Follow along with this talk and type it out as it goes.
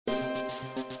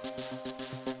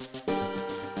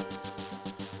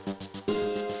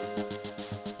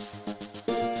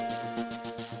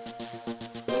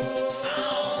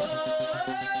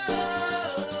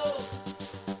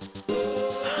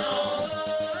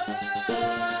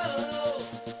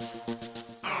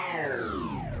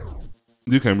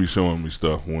You can't be showing me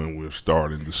stuff when we're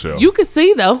starting the show. You can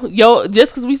see though,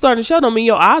 just because we started the show don't mean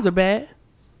your eyes are bad.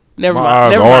 Never My mind.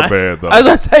 eyes Never are mind. bad though. I was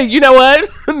about to say, you know what?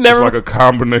 It's like a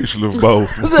combination of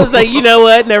both. I was gonna say, you know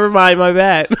what? Never mind. My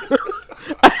bad.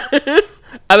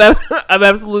 I'm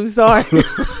absolutely sorry.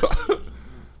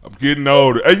 I'm getting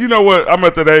older. And you know what? I'm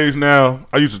at that age now.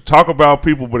 I used to talk about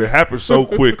people, but it happens so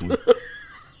quickly.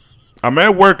 I'm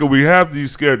at work and we have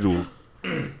these schedules,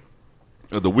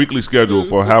 the weekly schedule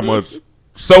for how much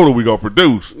soda we gonna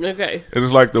produce. Okay. And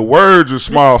it's like the words are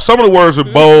small. Some of the words are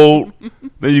bold.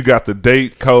 Then you got the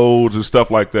date codes and stuff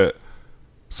like that.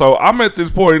 So I'm at this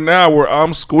point now where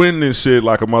I'm squinting this shit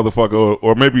like a motherfucker,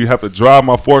 or maybe you have to drive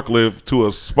my forklift to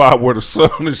a spot where the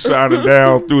sun is shining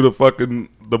down through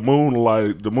the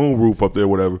moonlight, the moon roof up there,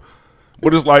 whatever.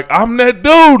 But it's like I'm that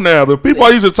dude now. The people I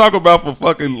used to talk about for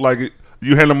fucking like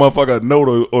you hand a motherfucker a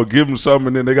note or give them something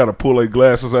and then they got to pull their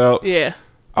glasses out. Yeah.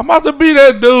 I'm about to be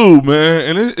that dude,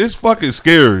 man, and it's fucking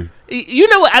scary. You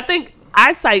know what? I think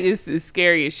eyesight is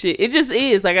scary as shit. It just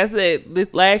is. Like I said, this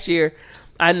last year,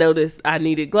 I noticed I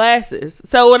needed glasses.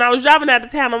 So when I was driving out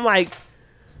of town, I'm like,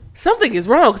 something is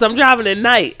wrong because I'm driving at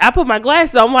night. I put my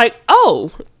glasses on. I'm like,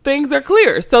 oh, things are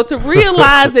clear. So to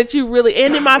realize that you really,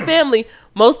 and in my family,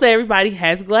 most everybody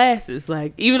has glasses.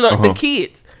 Like even the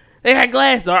kids, they had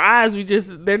glasses. Our eyes,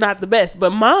 they're not the best. But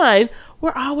mine,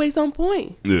 we're always on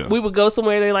point. Yeah. We would go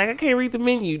somewhere, they're like, I can't read the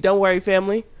menu. Don't worry,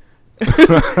 family.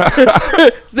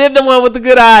 Send the one with the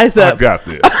good eyes up. I got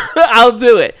this. I'll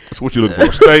do it. That's what you look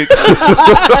for, steak.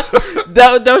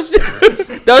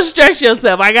 don't stress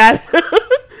yourself. I got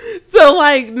it. So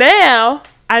like now,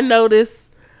 I notice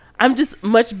I'm just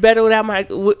much better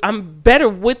I'm better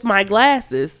with my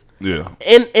glasses. Yeah.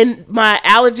 And my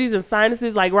allergies and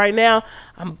sinuses, like right now,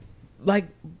 I'm like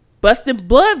busting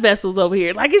blood vessels over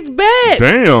here. Like it's bad.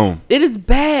 Damn. It is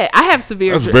bad. I have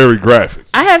severe. That's very graphic.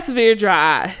 I have severe dry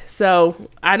eye, so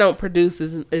I don't produce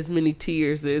as many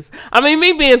tears as. I mean,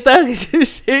 me being thuggish and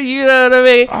shit. You know what I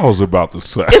mean? I was about to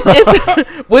say.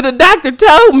 It's when the doctor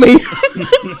told me,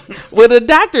 when the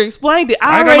doctor explained it,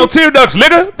 I ain't got no tear ducts,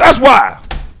 nigga. That's why.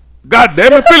 God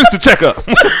damn it, finish the checkup.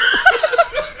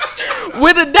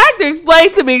 When the doctor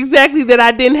explained to me exactly that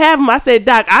I didn't have them, I said,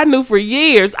 Doc, I knew for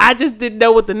years. I just didn't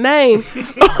know what the name.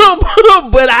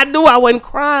 But I knew I wasn't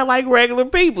crying like regular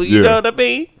people. You know what I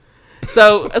mean?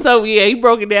 So yeah, he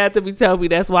broke it down to me, told me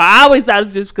that's why. I always thought it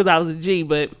was just because I was a G,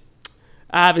 but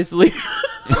obviously.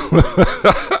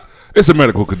 It's a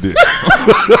medical condition.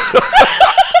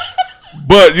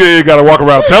 But yeah, you got to walk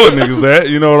around telling niggas that.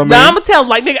 You know what I mean? No, I'm going to tell them,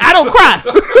 like, nigga, I don't cry.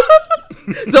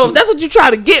 So if that's what you try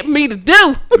to get me to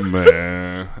do.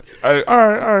 Man. All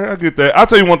right, I get that. I'll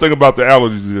tell you one thing about the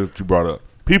allergies that you brought up.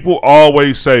 People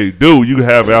always say, dude, you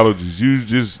have allergies. You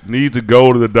just need to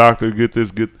go to the doctor,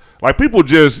 like people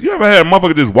just, you ever had a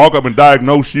motherfucker just walk up and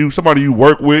diagnose you, somebody you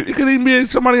work with? It could even be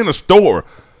somebody in the store.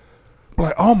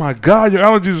 Like, oh my God, your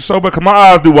allergies are so bad. Cause my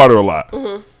eyes do water a lot.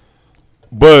 Mm-hmm.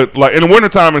 But like in the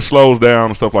wintertime, it slows down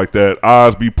and stuff like that.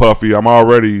 Eyes be puffy. I'm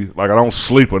already, like I don't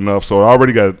sleep enough, so I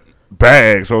already got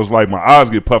bag, so it's like my eyes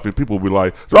get puffy. People be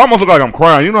like, so I almost look like I'm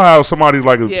crying. You know how somebody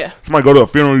somebody go to a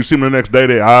funeral, you see them the next day,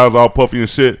 their eyes all puffy and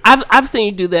shit. I've seen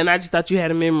you do that, and I just thought you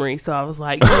had a memory, so I was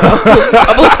like,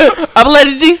 I'm gonna let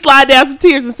a G slide down some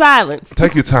tears in silence.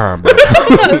 Take your time, bro.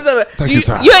 Take your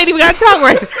time. You ain't even got to talk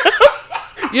right now.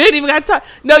 You ain't even got to talk.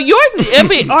 No, yours,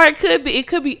 or it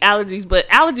could be allergies, but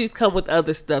allergies come with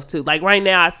other stuff too. Like right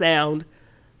now, I sound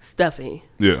stuffy.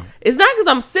 Yeah. It's not because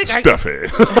I'm sick. Stuffy.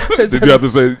 Did you have to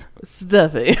say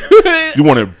stuffy? You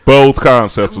wanted both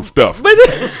concepts of stuff. But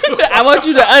I want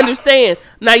you to understand.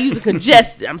 I'm not using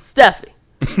congested. I'm stuffy.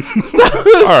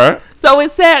 All right. So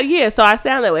it sound so I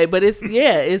sound that way, but it's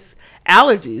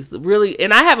allergies really,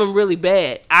 and I have them really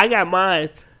bad. I got mine.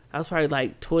 I was probably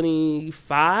like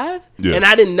 25, and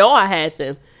I didn't know I had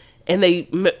them. And they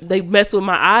messed with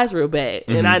my eyes real bad,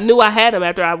 and I knew I had them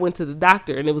after I went to the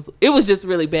doctor, and it was just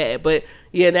really bad. But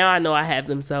yeah, now I know I have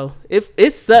them, so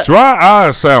it sucks. Dry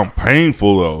eyes sound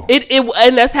painful though.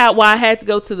 And that's why I had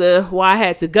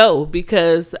to go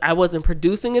because I wasn't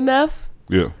producing enough.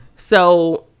 Yeah.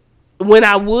 So when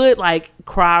I would like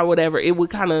cry or whatever, it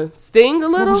would kind of sting a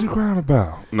little. What was you crying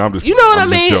about? No, I'm just. You know what I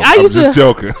mean? I'm just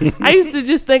joking. I used to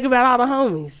just think about all the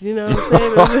homies. You know what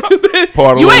I'm saying?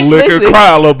 Pour a little liquor,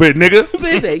 cry a little bit, nigga.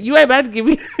 Listen, you ain't about to give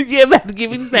me. You ain't about to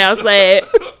give me the sound sad.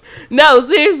 No,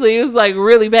 seriously, it was like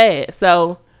really bad.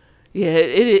 So yeah,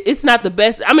 it's not the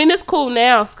best. I mean, it's cool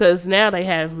now because now they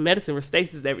have medicine for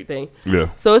stasis and everything. Yeah.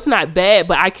 So it's not bad,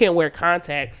 but I can't wear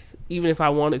contacts even if I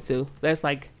wanted to. That's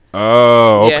like.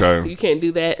 Oh, okay. Yeah, you can't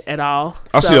do that at all.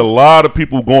 I see a lot of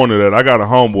people going to that. I got a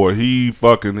homeboy. He's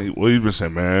been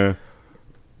saying, man,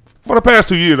 For the past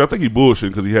 2 years, I think he bullshitting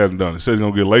because he hasn't done it. He says he's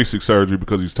going to get LASIK surgery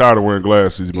because he's tired of wearing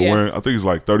glasses. He's been wearing, I think he's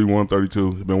like 31,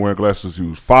 32. He's been wearing glasses since he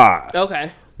was 5.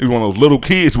 Okay. He's one of those little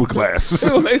kids with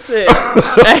glasses. What they said.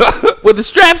 With the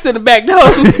straps in the back door.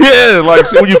 Yeah, like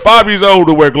so when you're 5 years old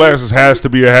to wear glasses has to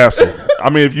be a hassle.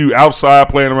 I mean, if you outside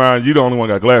playing around, you the only one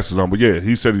got glasses on. But yeah,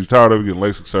 he said he's tired of getting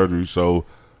LASIK surgery. So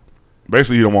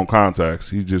basically, he don't want contacts.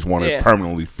 He just want it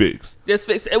permanently fixed. Just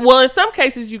fix it. Well, in some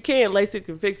cases, you can. LASIK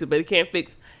can fix it, but it can't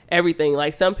fix everything.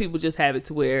 Like some people just have it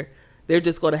to where they're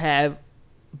just going to have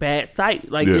bad sight.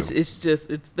 Like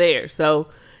it's there. So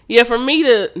yeah, for me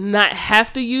to not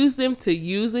have to use them to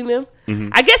using them,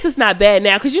 I guess it's not bad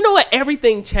now because you know what?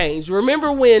 Everything changed.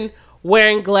 Remember when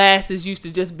wearing glasses used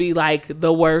to just be like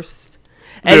the worst?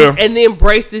 And then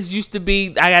braces used to be,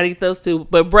 I gotta get those too,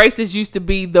 but braces used to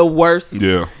be the worst.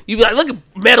 Yeah. You'd be like, look at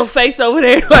metal face over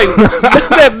there, like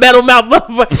that metal mouth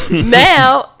motherfucker.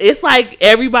 Now, it's like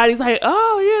everybody's like,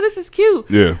 oh yeah, this is cute.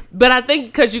 Yeah. But I think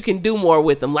because you can do more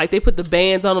with them. Like they put the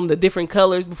bands on them, the different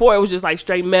colors. Before it was just like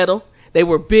straight metal. They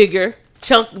were bigger,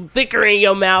 thicker in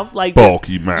your mouth. Like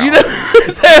bulky mouth. You know,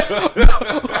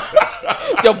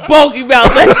 your bulky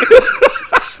mouth.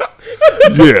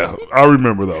 Yeah, I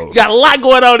remember those. Got a lot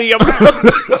going on in your mouth.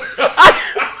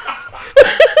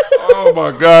 Oh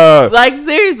my God. Like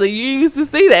seriously, you used to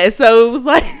see that. So it was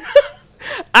like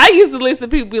I used to listen to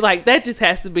people be like, that just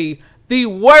has to be the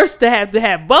worst to have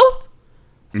both.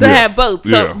 Have both.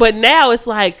 So but now it's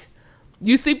like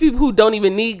you see people who don't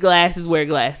even need glasses wear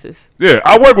glasses. Yeah,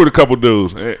 I work with a couple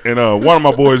dudes and one of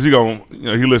my boys, he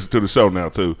listens to the show now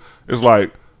too. It's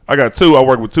like I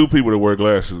work with 2 people that wear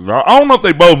glasses. I don't know if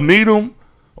they both need them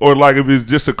or like if it's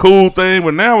just a cool thing,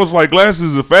 but now it's like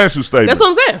glasses is a fashion statement. That's what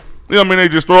I'm saying. You know what I mean? They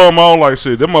just throw them on like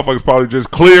shit. Them motherfuckers probably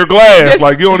just clear glass.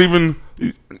 Like you don't even,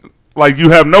 like you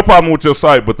have no problem with your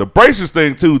sight. But the braces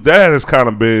thing too, that has kind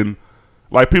of been,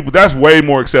 like people, that's way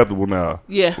more acceptable now.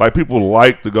 Yeah. Like people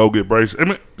like to go get braces. I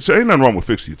mean, so ain't nothing wrong with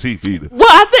fixing your teeth either. Well,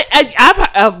 I think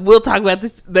we'll talk about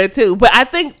that too. But I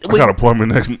think I got an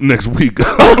appointment next week.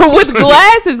 With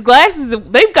glasses,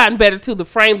 they've gotten better too. The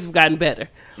frames have gotten better.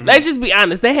 Let's just be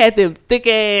honest. They had them thick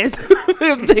ass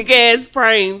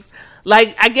frames.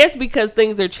 Like I guess because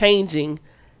things are changing.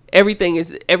 Everything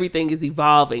is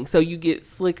evolving, so you get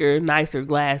slicker, nicer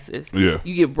glasses. Yeah,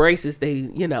 you get braces. You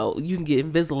can get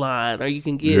Invisalign, or you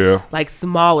can get like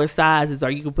smaller sizes,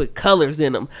 or you can put colors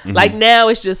in them. Like now,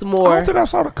 it's just more. I don't think I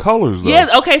saw the colors though.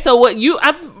 Yeah, okay. So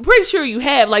I'm pretty sure you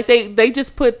have. Like they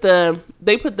just put the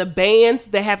bands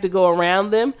that have to go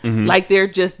around them. Like they're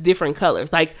just different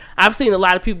colors. Like I've seen a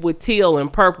lot of people with teal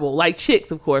and purple, like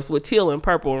chicks, of course, with teal and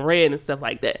purple and red and stuff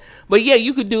like that. But yeah,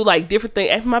 you could do like different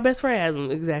things. My best friend has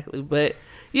them exactly. But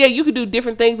yeah, you could do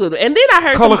different things with it. And then I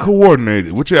heard color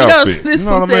coordinated. Which outfit? This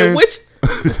one said which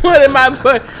one am I?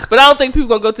 But I don't think people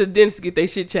gonna go to the dentist to get their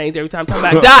shit changed every time. I'm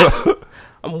talking about Doc.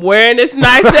 I'm wearing this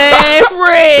nice ass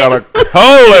red. Got a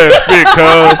cold ass fit,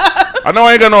 cuz. I know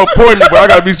I ain't got no appointment, but I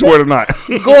gotta be somewhere tonight.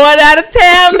 Going out of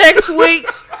town next week.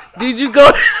 Need you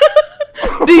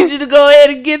to go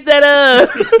ahead and get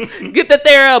that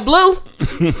there blue.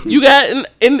 You got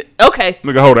okay.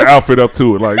 Look, hold the outfit up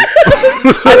to it, like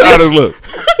how does look?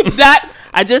 Doc,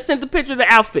 I just sent the picture of the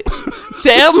outfit.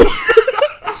 Tell me,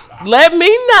 let me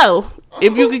know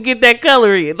if you could get that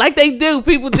color in, like they do.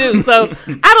 People do. So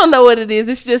I don't know what it is.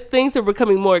 It's just things are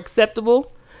becoming more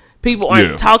acceptable. People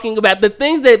aren't talking about the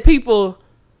things that people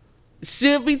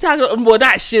should be talking. Well,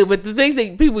 not should, but the things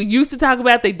that people used to talk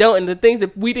about, they don't, and the things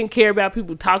that we didn't care about,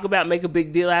 people talk about, make a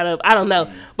big deal out of. I don't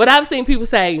know, but I've seen people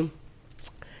say,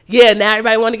 "Yeah, now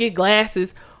everybody want to get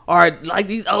glasses," or like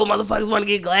these old motherfuckers want to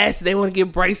get glasses. They want to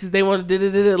get braces. They want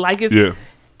to like it's. Yeah.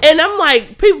 And I'm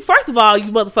like, people. First of all,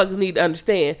 you motherfuckers need to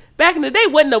understand. Back in the day,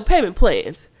 wasn't no payment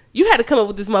plans. You had to come up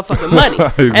with this motherfucking money.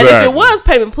 Exactly. And if it was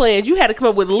payment plans, you had to come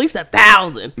up with at least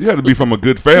 1,000. You had to be from a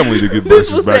good family to get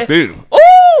braces back then.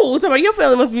 Ooh, talking about your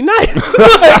family must be nice.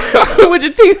 With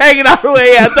your teeth hanging all the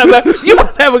way out. Talking about, you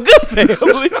must have a good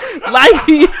family.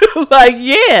 like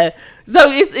yeah. So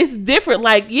it's different.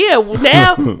 Like, yeah,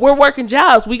 now we're working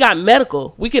jobs. We got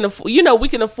medical. We can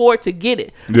afford to get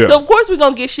it. Yeah. So of course we're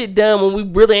gonna get shit done when we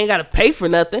really ain't gotta pay for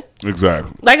nothing.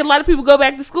 Exactly. Like a lot of people go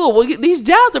back to school. Well, these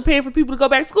jobs are paying for people to go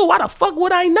back to school. Why the fuck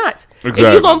would I not? Exactly.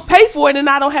 If you're gonna pay for it and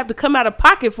I don't have to come out of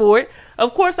pocket for it,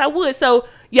 of course I would. So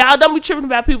y'all don't be tripping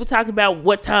about people talking about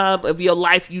what time of your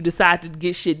life you decide to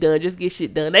get shit done. Just get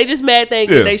shit done. They just mad they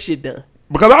get they shit done.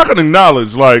 Because I can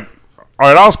acknowledge, like, all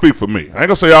right, I'll speak for me. I ain't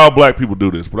gonna say all black people do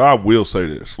this, but I will say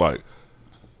this. Like,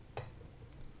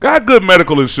 got good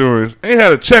medical insurance, ain't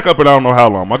had a checkup in I don't know how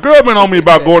long. My girl been on me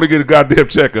about going to get a goddamn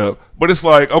checkup, but it's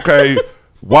like, okay,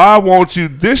 Why won't you?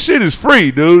 This shit is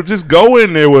free, dude. Just go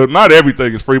in there with, not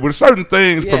everything is free, but certain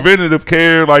things, preventative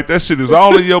care, like that shit is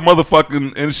all in your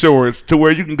motherfucking insurance to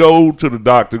where you can go to the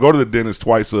doctor, go to the dentist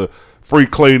twice a free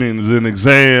cleanings and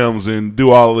exams and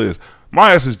do all of this.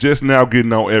 My ass is just now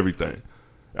getting on everything.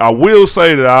 I will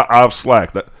say that I've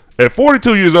slacked. At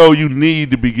 42 years old, you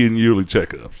need to be getting yearly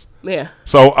checkups. Yeah.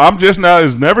 So I'm just now,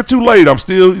 it's never too late. I'm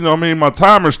still, you know what I mean? My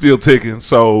timer's still ticking,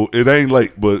 so it ain't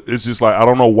late. But it's just like, I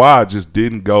don't know why I just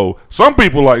didn't go. Some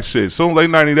people like shit. As soon as they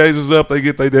 90 days is up, they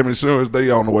get their damn insurance,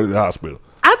 they on the way to the hospital.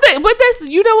 I think, but that's,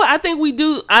 you know what? I think we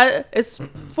do, as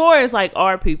far as like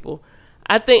our people,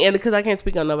 I think, and because I can't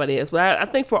speak on nobody else, but I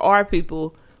think for our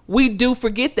people, we do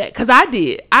forget that. Because I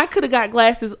did. I could have got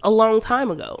glasses a long time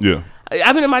ago. Yeah.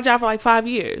 I've been in my job for like 5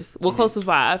 years. Well, close to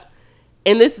 5.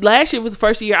 And this last year was the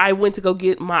first year I went to go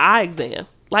get my eye exam.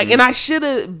 Like, and I should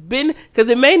have been, because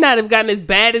it may not have gotten as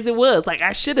bad as it was. Like,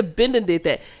 I should have been and did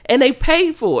that. And they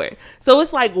paid for it. So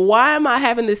it's like, why am I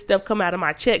having this stuff come out of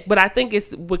my check? But I think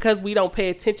it's because we don't pay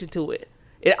attention to it.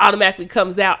 It automatically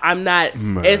comes out. I'm not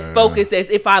as focused as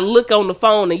if I look on the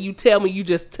phone and you tell me you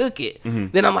just took it.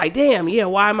 Then I'm like, damn, yeah,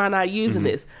 why am I not using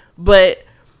this? But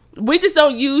we just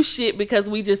don't use shit because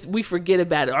we forget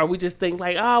about it, or we just think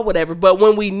like, oh, whatever. But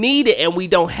when we need it and we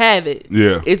don't have it,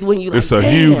 it's when you like, it's a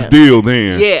damn. huge deal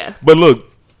then. Yeah. But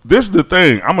look, this is the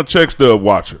thing. I'm a check stub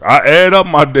watcher. I add up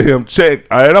my damn check.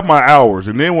 I add up my hours,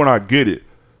 and then when I get it,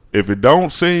 if it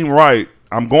don't seem right,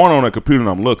 I'm going on a computer and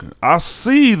I'm looking. I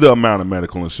see the amount of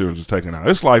medical insurance is taken out.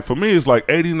 It's like, for me, it's like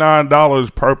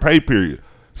 $89 per pay period.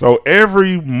 So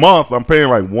every month I'm paying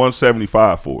like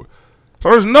 $175 for it.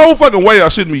 So there's no fucking way I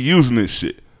shouldn't be using this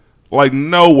shit. Like,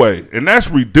 no way. And that's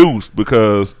reduced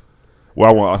because,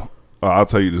 well, I'll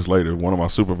tell you this later. One of my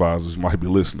supervisors might be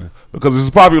listening because it's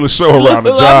a popular show around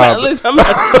the job. I'm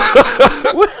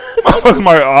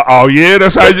like, oh, yeah,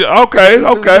 that's how you,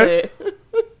 okay.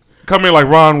 Come in like,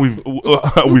 Ron, we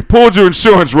pulled your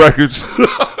insurance records.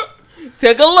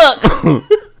 Take a look.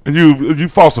 And you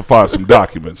falsified some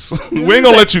documents. We ain't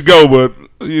gonna let you go, but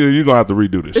you're gonna have to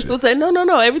redo this shit. People say, no,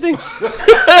 everything.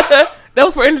 That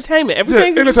was for entertainment.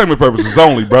 Everything. Yeah, entertainment purposes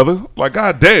only, brother. Like,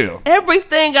 goddamn.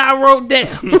 Everything I wrote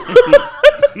down.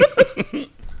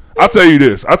 I'll tell you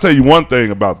this. I'll tell you one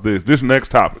thing about this next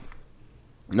topic.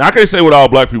 Now, I can't say what all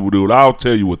black people do, but I'll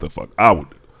tell you what the fuck I would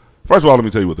do. First of all, let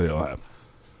me tell you what the hell happened.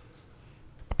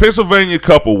 A Pennsylvania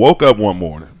couple woke up one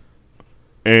morning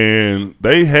and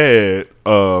they had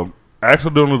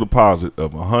accidental deposit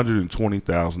of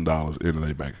 $120,000 into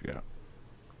their bank account.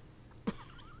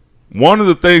 One of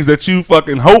the things that you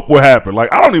fucking hope will happen,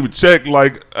 like, I don't even check,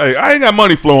 like, hey, I ain't got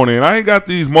money flowing in. I ain't got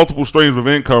these multiple streams of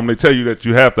income they tell you that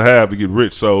you have to get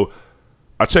rich. So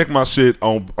I check my shit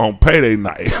on payday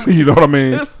night. You know what I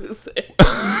mean?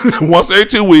 Once every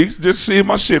 2 weeks, just to see if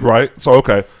my shit right. So,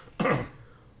 okay.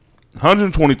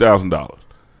 $120,000.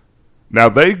 Now,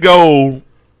 they go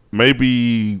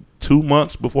maybe 2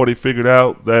 months before they figured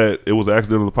out that it was an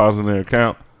accidental deposit in their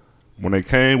account. When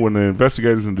the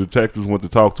investigators and detectives went to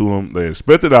talk to them, they had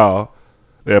spent it all.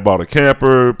 They had bought a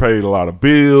camper, paid a lot of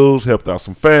bills, helped out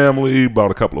some family,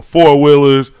 bought a couple of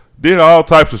four-wheelers, did all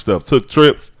types of stuff, took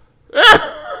trips.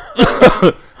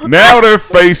 Now they're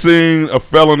facing a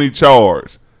felony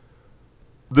charge.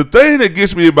 The thing that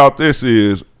gets me about this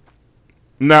is,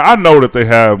 now, I know that they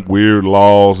have weird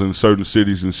laws in certain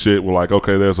cities and shit where, like,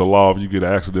 okay, there's a law if you get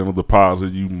an accidental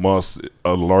deposit, you must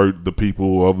alert the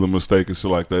people of the mistake and shit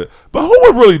like that. But who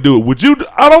would really do it? Would you?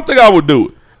 I don't think I would do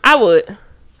it. I would.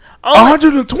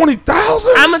 $120,000?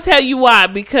 I'm gonna tell you why,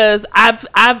 because I've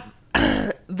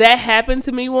that happened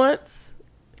to me once.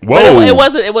 Whoa! But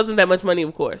it wasn't that much money,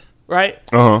 of course, right?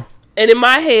 And in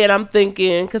my head, I'm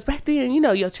thinking, because back then,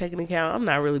 your checking account, I'm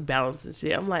not really balancing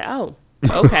shit. I'm like, oh,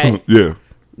 okay, yeah.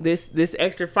 This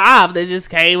extra $5 that just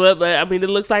came up, but I mean, it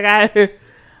looks like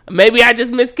maybe I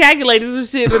just miscalculated some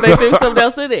shit when they threw something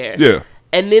else in there. Yeah.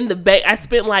 And then the bank, I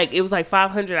spent it was like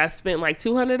 $500. I spent like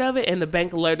 $200 of it, and the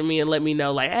bank alerted me and let me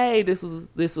know, like, hey, this was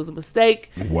a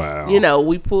mistake. Wow.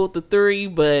 We pulled the 3,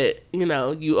 but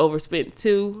you overspent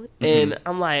 2, and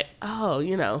I'm like, oh,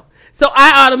 So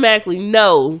I automatically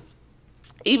know,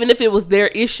 even if it was their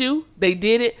issue, they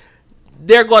did it,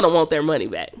 they're going to want their money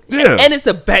back. Yeah. And it's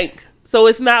a bank. So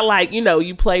it's not like,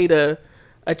 you played a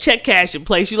check cashing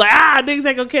place. You're like, niggas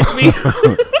ain't gonna catch me.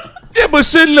 Yeah, but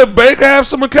shouldn't the bank have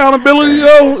some accountability,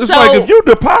 though? It's like, if you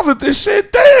deposit this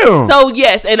shit, damn. So,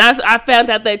 yes, and I found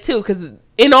out that, too, because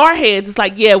in our heads, it's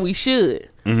like, yeah, we should.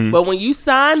 But when you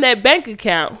sign that bank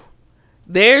account,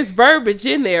 there's verbiage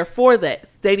in there for that,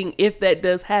 stating if that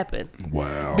does happen.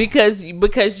 Wow. Because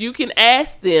you can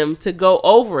ask them to go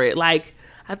over it. Like,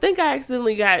 I think I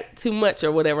accidentally got too much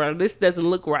or whatever. Or this doesn't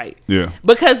look right. Yeah.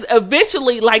 Because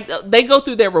eventually, like, they go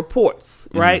through their reports,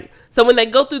 right? So when they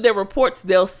go through their reports,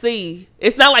 they'll see.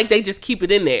 It's not like they just keep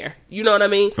it in there. You know what I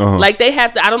mean? Like, they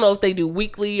have to, I don't know if they do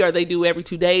weekly or they do every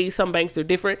 2 days. Some banks are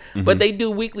different. But they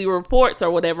do weekly reports or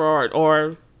whatever,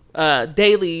 or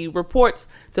daily reports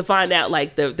to find out,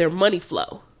 like, their money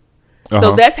flow.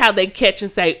 So that's how they catch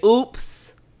and say,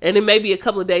 oops. And then maybe a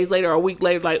couple of days later or a week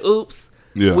later, like, oops.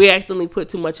 Yeah. We accidentally put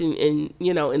too much in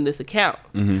this account.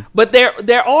 But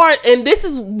there are, and this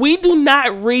is, we do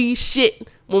not read shit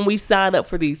when we sign up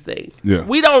for these things. Yeah.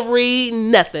 We don't read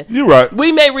nothing. You're right.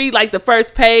 We may read like the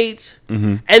first page,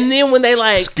 and then when they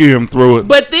like skim through it.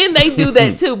 But then they do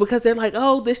that too because they're like,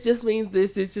 oh, this just means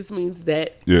this just means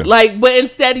that. Yeah. Like, but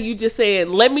instead of you just saying,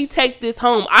 let me take this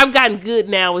home. I've gotten good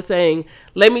now with saying,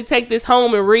 let me take this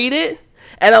home and read it.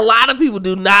 And a lot of people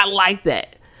do not like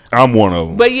that. I'm one of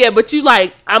them. But yeah,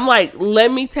 I'm like, let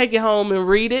me take it home and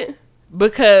read it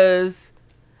because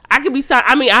I could be signed.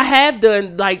 I mean, I have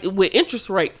done like with interest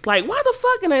rates. Like, why the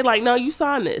fuck? And they like, no, you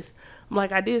signed this. I'm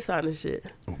like, I did sign this shit.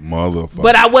 Motherfucker.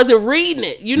 But I wasn't reading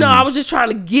it. You know, I was just trying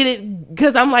to get it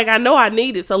because I'm like, I know I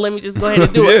need it. So let me just go ahead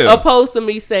and do it. Opposed to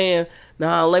me saying,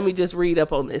 no, let me just read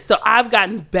up on this. So I've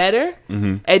gotten better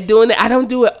at doing that. I don't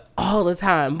do it all the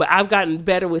time, but I've gotten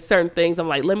better with certain things. I'm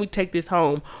like, let me take this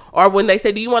home. Or when they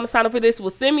say, do you want to sign up for this? Well,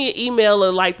 send me an email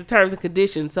of like the terms and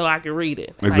conditions so I can read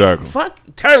it. Exactly. Like,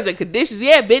 fuck terms and conditions.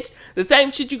 Yeah, bitch. The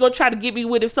same shit you gonna try to get me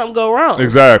with if something go wrong.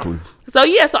 Exactly. So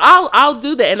yeah, so I'll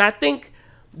do that. And I think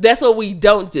that's what we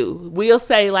don't do. We'll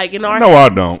say like in our No, I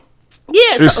don't.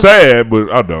 Yeah, it's sad,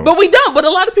 but I don't. But we don't. But a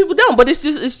lot of people don't. But it's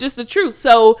just the truth.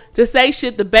 So to say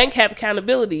shit, the bank have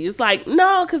accountability. It's like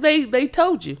no, because they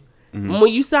told you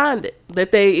when you signed it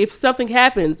that if something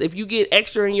happens, if you get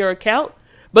extra in your account,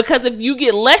 because if you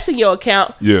get less in your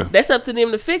account, that's up to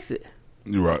them to fix it.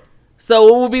 You're right. So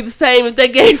it would be the same if they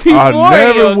gave you more in your account.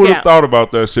 I never would have thought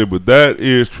about that shit, but that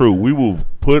is true. We will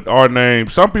put our name.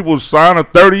 Some people sign a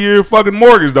 30-year fucking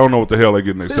mortgage, don't know what the hell they're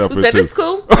getting themselves into. This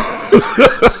cool.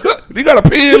 You got a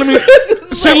pen? Let me.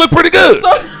 This shit look pretty good.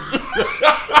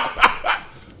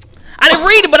 I didn't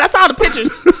read it, but I saw the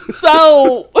pictures.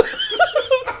 So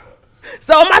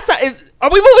on my side, are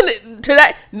we moving to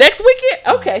that next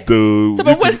weekend? Okay, dude. So,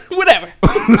 whatever.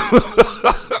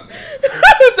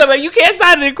 So, you can't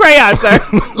sign it in crayon, sir.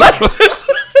 Like,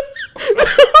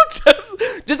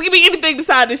 just give me anything to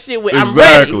sign this shit with.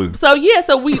 Exactly. I'm ready. So yeah,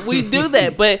 so we do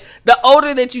that. But the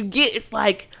older that you get, it's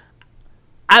like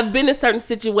I've been in certain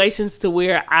situations to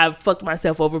where I've fucked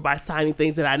myself over by signing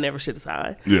things that I never should have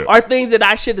signed. Yeah. Or things that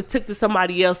I should have took to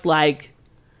somebody else like,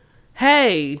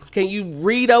 hey, can you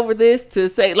read over this to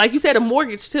say, like you said, a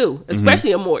mortgage too,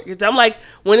 especially a mortgage. I'm like,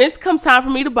 when it comes time for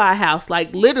me to buy a house,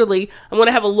 like literally, I'm going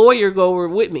to have a lawyer go over it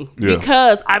with me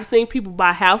because I've seen people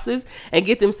buy houses and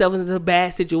get themselves into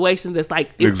bad situations that's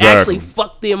like, it actually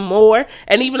fucked them more.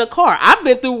 And even a car. I've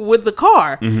been through with the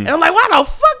car and I'm like, why the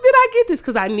fuck did I get this?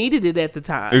 Because I needed it at the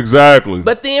time. Exactly.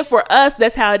 But then for us,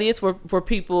 that's how it is for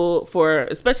people, for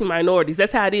especially minorities.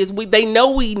 That's how it is. They know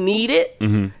we need it.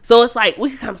 So it's like, we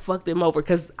can kind of fuck them over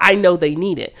because I know they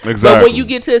need it. Exactly. But when you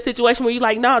get to a situation where you're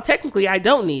like, no, technically I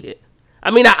don't need it.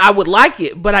 I mean, I would like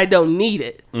it, but I don't need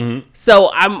it. So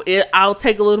I'll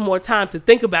take a little more time to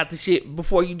think about the shit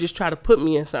before you just try to put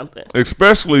me in something.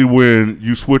 Especially when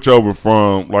you switch over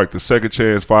from like the second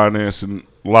chance financing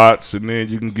lots and then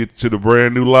you can get to the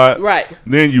brand new lot. Right.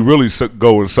 Then you really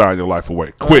go and sign your life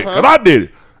away quick. And I did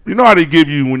it. You know how they give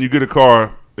you when you get a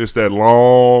car, it's that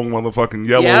long motherfucking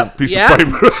yellow piece of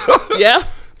paper. Yeah.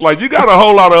 Like, you got a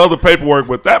whole lot of other paperwork,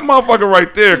 but that motherfucker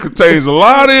right there contains a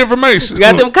lot of information. You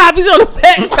got them copies on the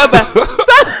back.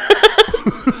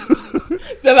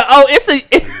 Oh,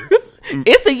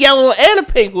 it's a yellow and a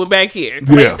pink one back here.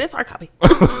 Yeah. That's our copy.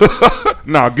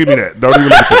 Nah, give me that. Don't even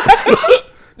look at that.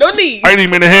 No need. I ain't even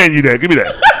meant to hand you that. Give me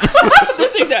that.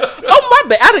 Oh, my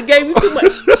bad. I done gave you too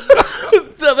much.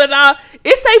 So that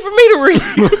it's safe for me to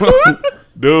read.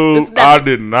 Dude, I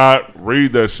did not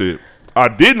read that shit. I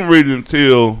didn't read it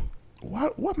until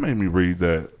what made me read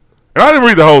that? And I didn't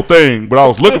read the whole thing, but I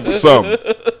was looking for something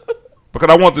because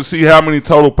I wanted to see how many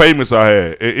total payments I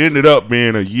had. It ended up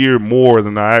being a year more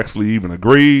than I actually even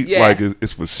agreed. Yeah. Like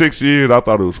it's for 6 years. I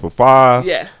thought it was for 5.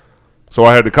 Yeah. So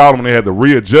I had to call them and they had to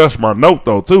readjust my note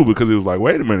though too because it was like,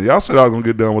 wait a minute, y'all said I was gonna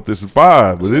get done with this in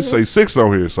 5, but it say 6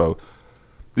 on here. So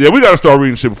yeah, we gotta start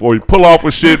reading shit before we pull off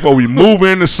with shit, before we move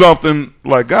into something.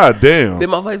 Like, goddamn. Then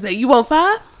motherfuckers say, you want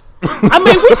 5? I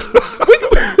mean, we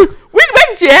can make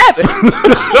this shit happen.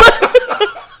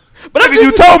 but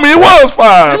you told me it was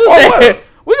 5.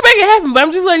 We can make it happen, but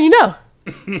I'm just letting you know.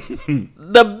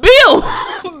 the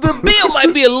bill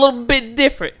might be a little bit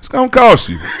different. It's gonna cost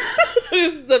you.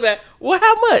 Well,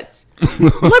 how much?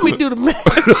 Let me do the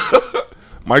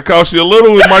math. Might cost you a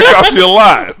little. It might cost you a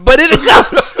lot. But it'll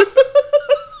cost.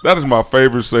 That is my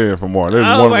favorite saying from Martin.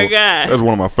 Oh my God. That's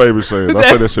one of my favorite sayings. I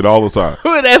say that shit all the time.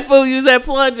 When that fool use that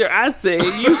plunger, I say,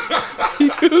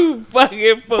 you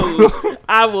fucking fool.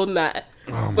 I will not.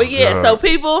 Oh but yeah, God. so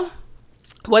people,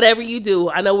 whatever you do,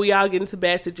 I know we all get into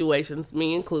bad situations,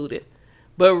 me included,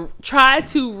 but try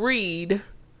to read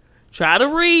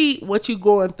what you're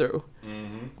going through.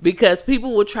 Mm-hmm. Because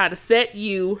people will try to set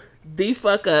you the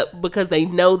fuck up because they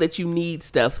know that you need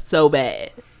stuff so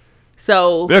bad.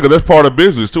 So yeah, because that's part of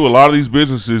business too. A lot of these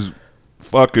businesses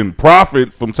fucking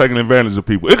profit from taking advantage of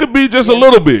people. It could be just a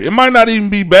little bit. It might not even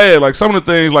be bad. Like some of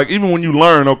the things, like even when you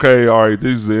learn, okay, all right,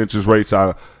 these are the interest rates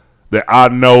that I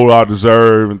know I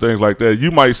deserve and things like that.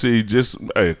 You might see just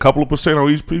a couple of percent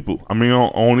on each people. I mean,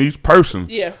 on each person.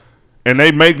 Yeah. And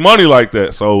they make money like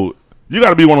that. So you got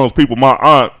to be one of those people. My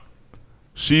aunt,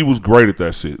 she was great at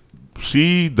that shit.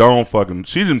 She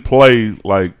didn't play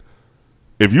like.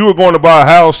 If you were going to buy a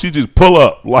house, she just pull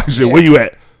up. Like, shit, where you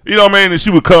at? You know what I mean? And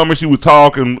she would come and she would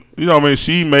talk and, you know what I mean?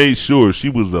 She made sure she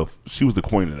was the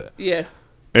queen of that. Yeah.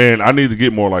 And I need to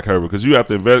get more like her because you have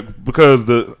to invest. Because,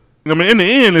 in the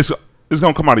end, it's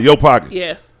going to come out of your pocket.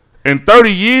 Yeah. In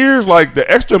 30 years, like,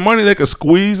 the extra money they could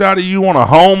squeeze out of you on a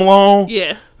home loan.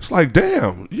 Yeah. It's like,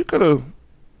 damn, you could have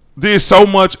did so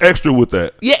much extra with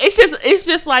that. Yeah, it's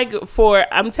just like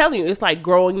I'm telling you, it's like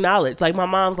growing knowledge. Like, my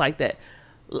mom's like that.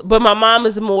 But my mom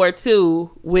is more, too,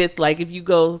 with, like, if you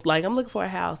go, like, I'm looking for a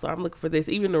house or I'm looking for this,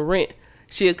 even the rent,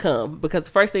 she'll come. Because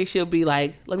the first thing she'll be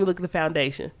like, let me look at the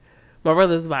foundation. My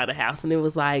brother was buying a house, and it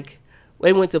was like,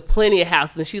 they went to plenty of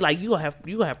houses, and she's like, you gonna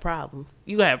have problems.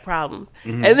 You gonna have problems.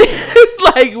 Mm-hmm. And then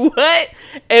it's like, what?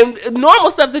 And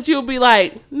normal stuff that you'll be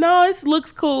like, no, this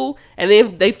looks cool. And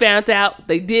then they found out,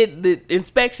 they did the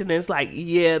inspection, and it's like,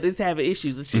 yeah, this having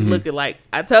issues. And she's looking like,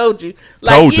 I told you.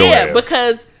 Like, yeah,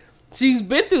 because she's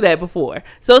been through that before.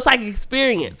 So it's like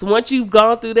experience. Once you've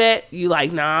gone through that, you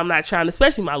like, nah, I'm not trying to,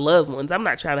 especially my loved ones, I'm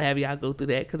not trying to have y'all go through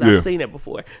that because I've seen it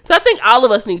before. So I think all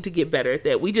of us need to get better at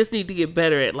that. We just need to get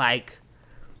better at, like,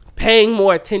 paying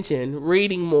more attention,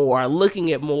 reading more, looking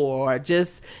at more,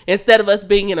 just instead of us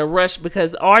being in a rush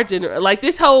because our like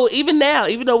this whole, even now,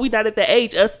 even though we're not at the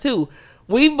age, us too,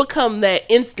 we've become that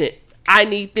instant, I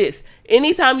need this.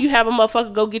 Anytime you have a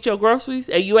motherfucker go get your groceries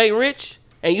and you ain't rich,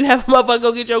 and you have a motherfucker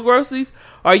go get your groceries,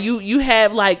 or you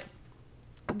have like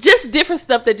just different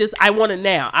stuff that just I want it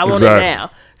now. I want it now.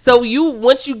 So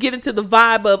once you get into the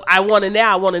vibe of I want it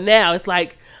now, it's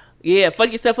like, yeah,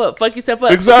 fuck yourself up.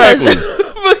 Exactly.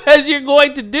 Because you're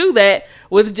going to do that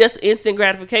with just instant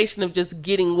gratification of just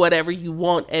getting whatever you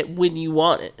want at when you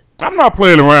want it. I'm not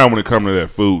playing around when it comes to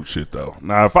that food shit though.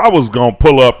 Now, if I was gonna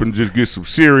pull up and just get some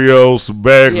cereals, some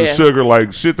bags of sugar,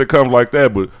 like shit that comes like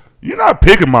that, but you're not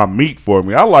picking my meat for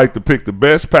me. I like to pick the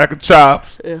best pack of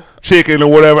chops, chicken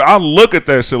or whatever. I look at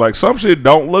that shit like some shit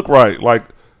don't look right. Like,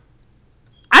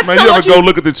 man, you ever go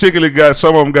look at the chicken that got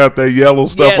some of them got that yellow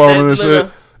stuff on it and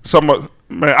shit?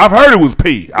 Man, I've heard it was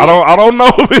pea. I don't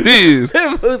know if it is.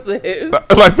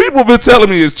 Like people been telling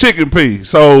me it's chicken pea,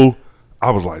 so I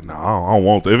was like, nah, I don't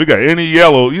want that. If it got any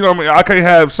yellow, you know what I mean? I can't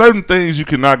have certain things you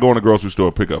cannot go in the grocery store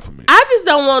and pick up for me. I just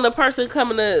don't want a person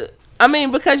coming to. I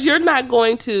mean, because you're not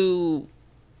going to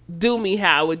do me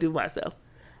how I would do myself.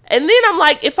 And then I'm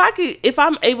like, if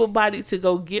I'm able-bodied to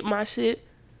go get my shit,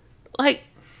 like,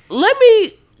 let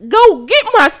me go get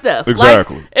my stuff.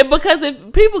 Exactly. Like, and because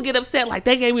if people get upset, like,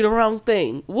 they gave me the wrong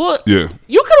thing. Well, yeah.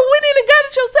 You could have went in and got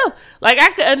it yourself. Like,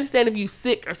 I could understand if you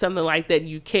sick or something like that,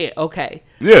 you can't. Okay.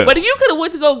 Yeah. But if you could have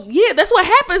went to go, that's what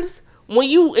happens. When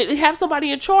you have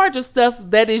somebody in charge of stuff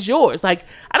that is yours. Like,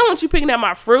 I don't want you picking out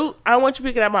my fruit. I don't want you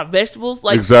picking out my vegetables.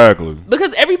 Like, exactly.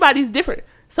 Because everybody's different.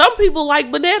 Some people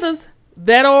like bananas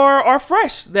that are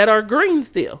fresh, that are green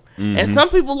still. Mm-hmm. And some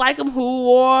people like them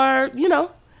who are,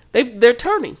 they're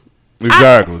turning.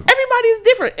 Exactly. Everybody's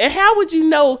different. And how would you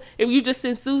know if you just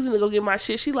send Susan to go get my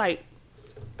shit? She like,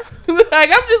 I'm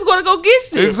just going to go get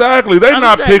shit. Exactly. They're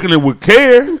not picking it with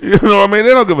care. You know what I mean?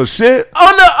 They don't give a shit.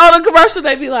 On the commercial,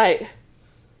 they be like,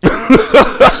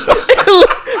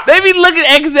 they be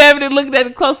examining, looking at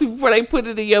it closely before they put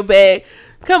it in your bag.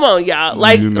 Come on, y'all.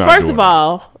 Like, first of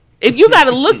all, if you got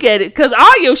to look at it, because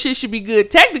all your shit should be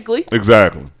good, technically.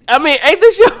 Exactly. I mean, ain't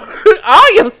this your,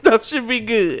 all your stuff should be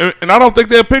good. And I don't think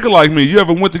they'll pick it like me. You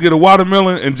ever went to get a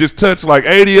watermelon and just touched like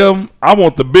 80 of them? I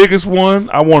want the biggest one.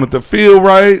 I want it to feel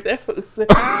right.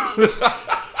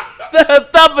 The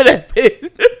thumping that bitch.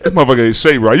 This motherfucker ain't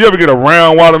shaped right. You ever get a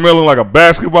round watermelon like a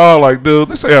basketball? Like, dude,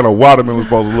 this ain't how a watermelon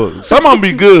supposed to look. Some of them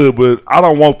be good, but I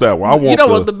don't want that one. I want You don't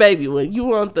want the baby one. You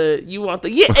want the.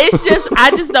 Yeah, it's just.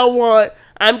 I just don't want.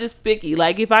 I'm just picky.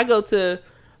 Like if I go to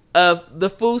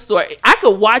the food store, I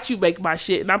could watch you make my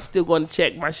shit, and I'm still going to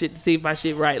check my shit to see if my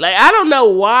shit right. Like I don't know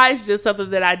why. It's just something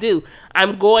that I do.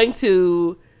 I'm going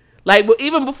to. Like,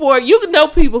 even before, you can know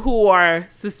people who are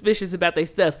suspicious about their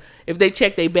stuff if they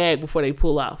check their bag before they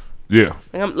pull off. Yeah.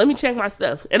 Like, let me check my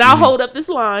stuff. And I'll hold up this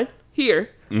line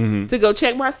here to go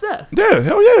check my stuff. Yeah,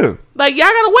 hell yeah. Like, y'all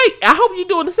gotta wait. I hope you're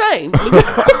doing the same.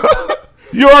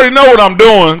 You already know what I'm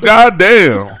doing. God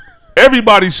damn.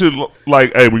 Everybody should,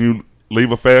 like, hey, when you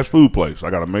leave a fast food place,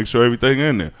 I got to make sure everything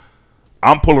in there.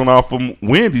 I'm pulling off from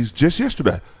Wendy's just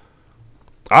yesterday.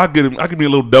 I give me a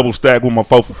little double stack with my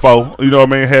 4 for 4. You know what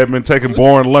I mean? Had been taking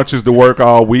boring lunches to work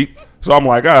all week. So I'm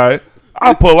like, all right,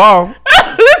 I'll pull off.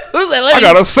 I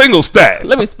got a single stack.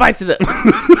 Let me spice it up.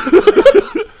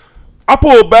 I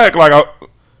pulled back like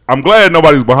I'm glad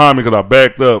nobody's behind me because I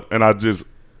backed up and I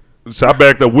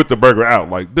backed up with the burger out.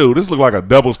 Like, dude, this look like a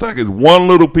double stack. It's one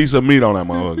little piece of meat on that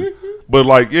motherfucker. But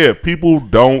like, yeah, people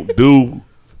don't do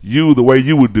you the way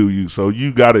you would do you. So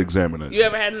you got to examine that. You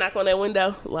ever had to knock on that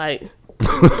window? Like,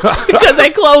 because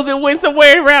they closed and went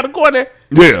somewhere around the corner?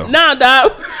 Yeah. Nah,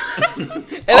 dog.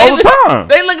 All the time.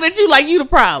 They looking at you like you the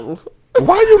problem.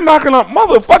 Why you knocking up?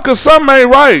 Motherfucker, something ain't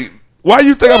right. Why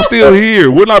you think I'm still here?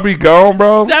 Wouldn't I be gone,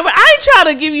 bro? I ain't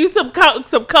trying to give you some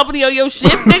company on your shit,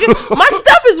 nigga. My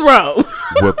stuff is wrong.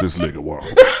 What this nigga want?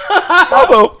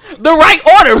 The right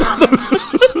order.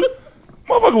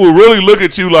 Motherfucker will really look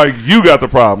at you like you got the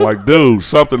problem. Like, dude,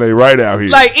 something ain't right out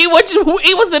here. Like, eat what's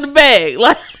in the bag.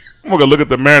 Like, I'm gonna look at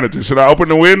the manager. Should I open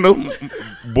the window?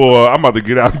 Boy, I'm about to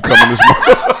get out and come in this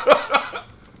morning.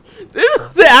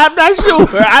 I'm not sure.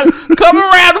 I come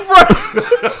around the front.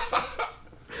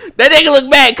 That nigga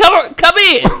look back. Come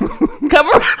in.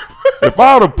 Come around. If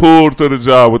I would have pulled to the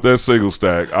job with that single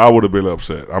stack, I would have been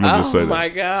upset. I'm gonna just say that. Oh my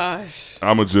gosh.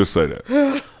 I'm gonna just say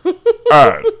that. All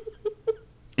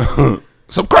right.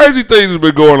 Some crazy things have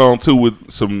been going on too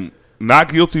with some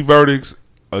not guilty verdicts.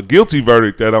 A guilty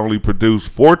verdict that only produced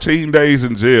 14 days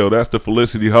in jail. That's the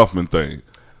Felicity Huffman thing.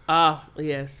 Oh,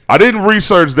 yes. I didn't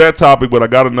research that topic, but I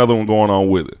got another one going on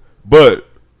with it. But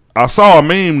I saw a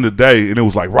meme today, and it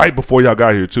was like right before y'all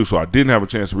got here, too, so I didn't have a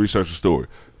chance to research the story.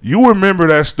 You remember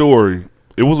that story?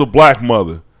 It was a black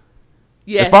mother.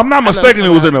 Yeah. If I'm not mistaken, it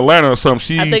was in Atlanta or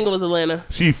something. I think it was Atlanta.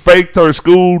 She faked her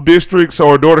school district so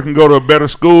her daughter can go to a better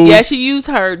school. Yeah, she used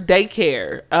her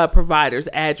daycare provider's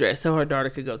address so her daughter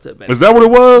could go to a better school. Is that what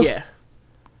it was? Yeah.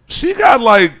 She got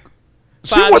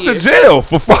she 5 went years. to jail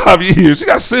for 5 years. She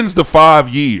got sentenced to 5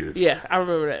 years. Yeah, I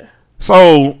remember that.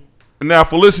 So now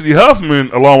Felicity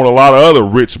Huffman, along with a lot of other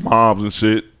rich moms and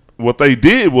shit, what they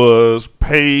did was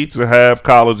pay to have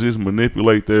colleges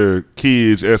manipulate their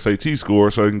kids' SAT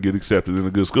scores so they can get accepted into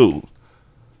good schools.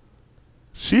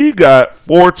 She got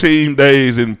 14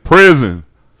 days in prison.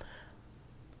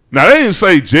 Now, they didn't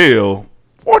say jail.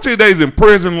 14 days in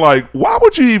prison, like, why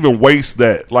would you even waste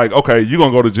that? Like, okay, you're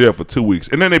going to go to jail for 2 weeks.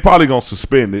 And then they probably going to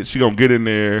suspend it. She going to get in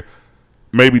there,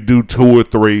 maybe do 2 or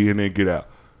 3, and then get out.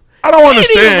 I don't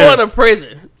understand. They ain't even going to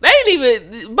prison. They ain't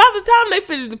even. By the time they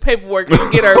finish the paperwork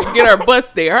and get her bus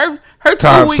there, her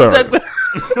 2 weeks.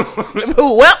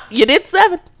 Well, you did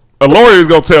 7. A lawyer is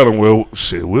gonna tell them, well,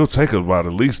 shit, we'll take about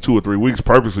at least 2 or 3 weeks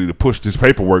purposely to push this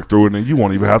paperwork through, and then you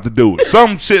won't even have to do it.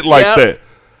 Some shit like that.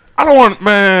 I don't want,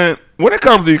 man. When it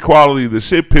comes to equality, the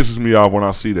shit pisses me off when I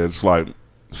see that. It's like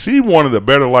she wanted a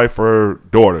better life for her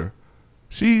daughter.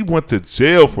 She went to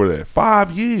jail for that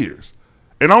 5 years.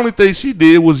 And the only thing she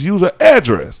did was use her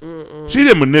address. She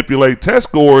didn't manipulate test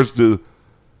scores to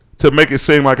make it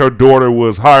seem like her daughter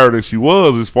was higher than she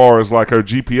was as far as like her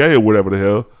GPA or whatever the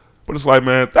hell. But it's like,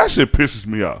 man, that shit pisses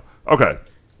me off. Okay,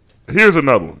 here's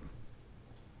another one.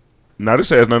 Now, this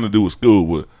has nothing to do with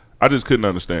school, but I just couldn't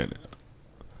understand it.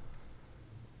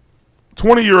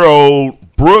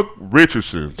 20-year-old Brooke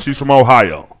Richardson. She's from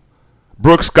Ohio.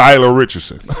 Brooke Skylar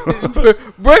Richardson.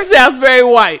 Brooke sounds very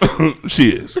white. She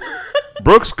is.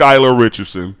 Brooke Skylar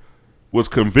Richardson was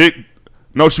convicted.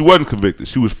 No, she wasn't convicted.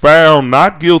 She was found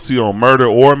not guilty on murder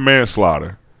or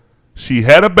manslaughter. She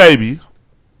had a baby,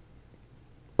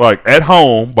 like at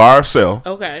home by herself.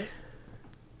 Okay.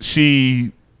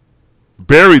 She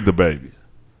buried the baby.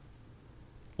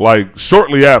 Like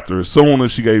shortly after, as soon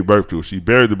as she gave birth to it, she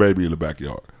buried the baby in the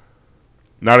backyard.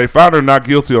 Now, they found her not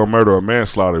guilty on murder or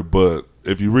manslaughter, but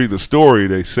if you read the story,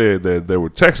 they said that there were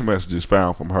text messages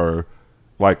found from her,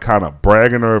 like kind of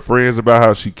bragging to her friends about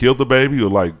how she killed the baby, or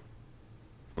like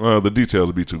the details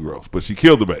would be too gross, but she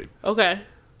killed the baby. Okay.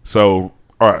 So,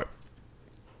 all right.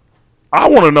 I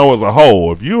want to know as a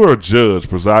whole, if you are a judge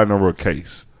presiding over a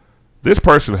case, this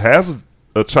person has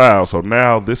a child, so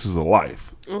now this is a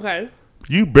life. Okay.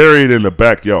 You bury it in the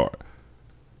backyard.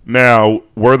 Now,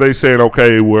 were they saying,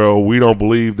 okay, well, we don't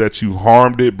believe that you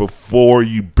harmed it before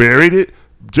you buried it?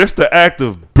 Just the act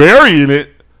of burying it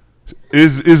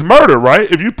is murder, right?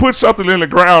 If you put something in the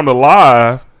ground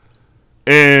alive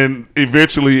and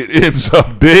eventually it ends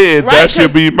up dead, right, that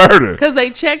should be murder. Because they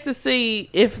check to see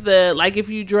if if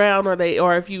you drown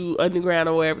or if you underground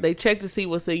or whatever, they check to see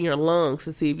what's in your lungs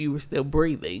to see if you were still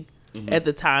breathing at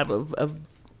the time of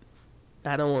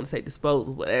I don't want to say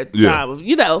disposal, but at the time of,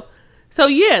 So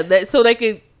so they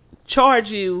could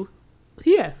charge you.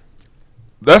 Yeah.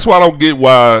 That's why I don't get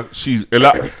why she's. And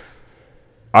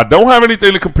I don't have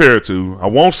anything to compare it to. I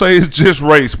won't say it's just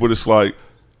race, but it's like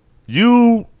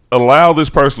you allow this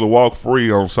person to walk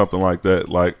free on something like that.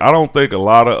 Like, I don't think a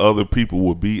lot of other people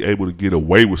would be able to get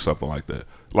away with something like that.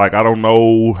 Like, I don't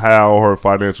know how her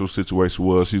financial situation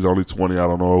was. She's only 20. I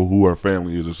don't know who her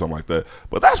family is or something like that.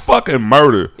 But that's fucking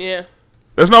murder. Yeah.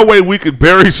 There's no way we could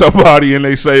bury somebody and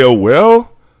they say, oh,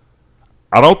 well,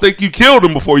 I don't think you killed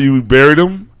him before you buried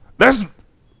him. That's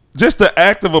just the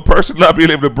act of a person not being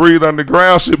able to breathe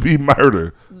underground should be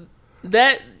murder.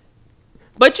 But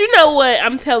you know what?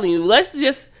 I'm telling you,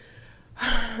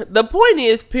 the point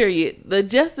is, period, the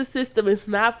justice system is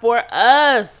not for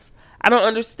us. I don't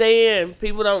understand.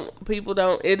 People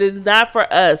don't. It is not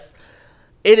for us.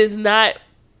 It is not.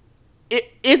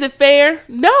 Is it fair?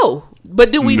 No.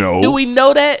 But do we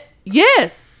know that?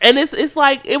 Yes. And it's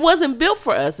like, it wasn't built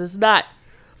for us. It's not.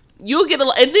 You'll get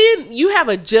and then you have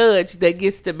a judge that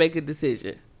gets to make a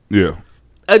decision. Yeah.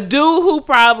 A dude who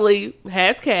probably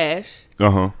has cash.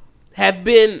 Have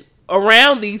been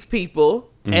around these people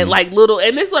and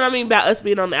and this is what I mean about us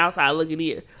being on the outside looking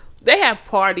in. They have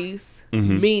parties,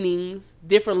 meetings,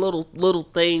 different little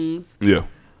things. Yeah.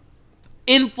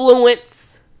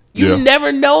 Influence. You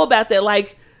never know about that.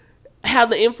 Like, how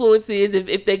the influence is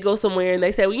if they go somewhere and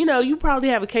they say, well, you probably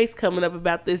have a case coming up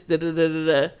about this,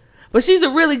 da-da-da-da-da. But she's a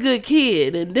really good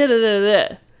kid, and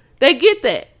da-da-da-da. They get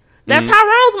that. Now,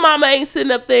 Tyrone's mama ain't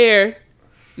sitting up there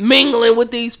mingling with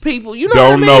these people. You know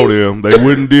what I mean? Don't know them. They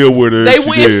wouldn't deal with her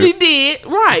if she did.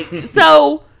 Right.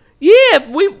 So, yeah,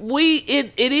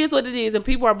 it is what it is, and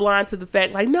people are blind to the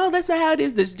fact, like, no, that's not how it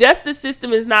is. The justice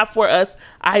system is not for us.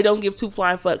 I don't give two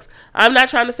flying fucks. I'm not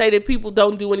trying to say that people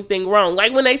don't do anything wrong.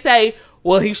 Like when they say,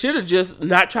 well, he should have just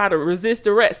not tried to resist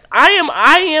arrest. I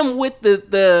am with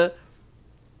the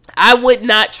I would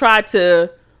not try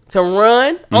to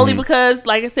run, only because,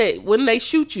 like I said, when they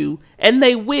shoot you, and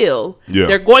they will,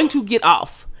 they're going to get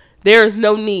off. There is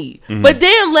no need. But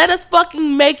damn, let us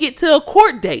fucking make it to a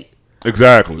court date.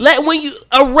 Exactly. When you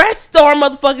arrest our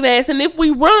motherfucking ass, and if we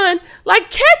run,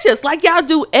 like, catch us like y'all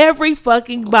do every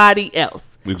fucking body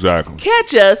else. Exactly.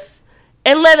 Catch us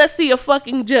and let us see a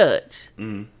fucking judge.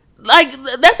 Like,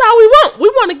 that's all we want. We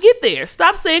want to get there.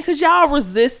 Stop saying because y'all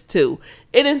resist to.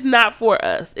 It is not for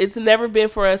us. It's never been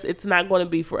for us. It's not going to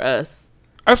be for us.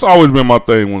 That's always been my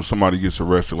thing when somebody gets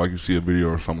arrested, like you see a video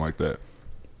or something like that.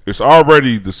 It's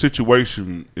already, the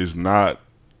situation is not,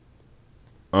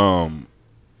 how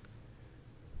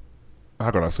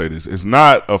can I say this? It's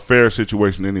not a fair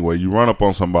situation anyway. You run up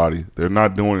on somebody, they're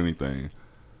not doing anything.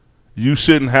 You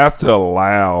shouldn't have to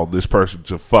allow this person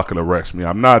to fucking arrest me.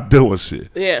 I'm not doing shit.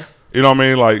 Yeah. You know what I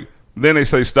mean? Like, then they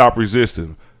say stop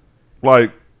resisting.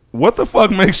 Like, what the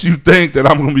fuck makes you think that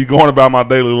I'm going to be going about my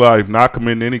daily life, not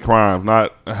committing any crimes,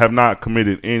 have not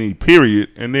committed any, period,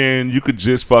 and then you could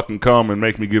just fucking come and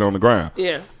make me get on the ground?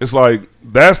 Yeah. It's like,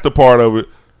 that's the part of it.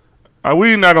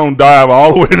 We not going to dive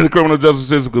all the way into the criminal justice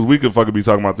system because we could fucking be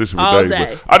talking about this for days.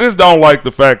 Day. But I just don't like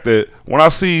the fact that when I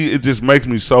see it, just makes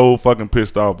me so fucking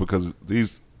pissed off because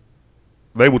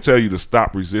they will tell you to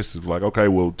stop resistance. Like, okay,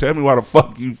 well, tell me why the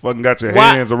fuck you fucking got your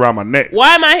hands around my neck.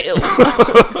 Why am I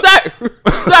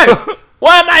sir,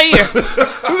 why am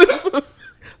I here?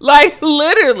 Like,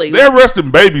 literally. They're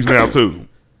arresting babies now, too.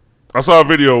 I saw a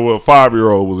video where a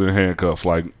 5-year-old was in handcuffs,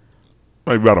 like,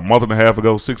 maybe about a month and a half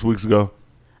ago, 6 weeks ago.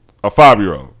 A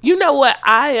 5-year-old. You know what?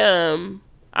 I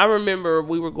remember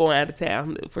we were going out of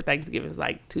town for Thanksgiving. It's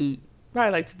like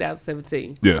probably like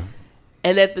 2017. Yeah.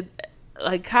 And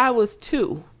Kai was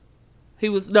 2. He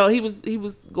was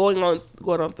going on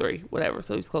 3, whatever.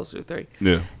 So he's closer to 3.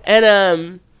 Yeah.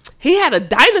 And he had a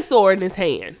dinosaur in his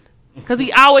hand because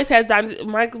he always has dinosaurs.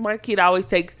 My kid always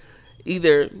takes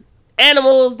either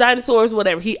animals, dinosaurs,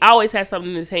 whatever. He always had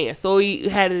something in his hand. So he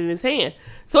had it in his hand.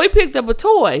 So he picked up a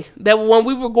toy that when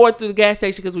we were going through the gas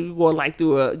station, because we were going like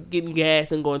through getting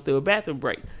gas and going through a bathroom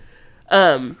break.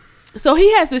 So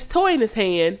he has this toy in his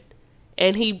hand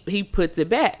and he puts it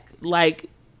back. Like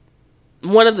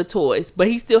one of the toys, but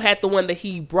he still had the one that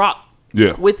he brought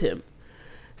with him.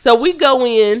 So we go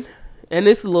in, and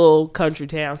this is a little country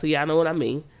town, so y'all know what I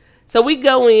mean. So we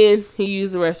go in, he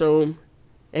used the restroom,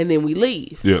 and then we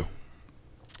leave. Yeah.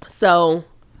 So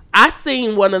I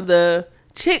seen one of the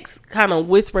chicks kind of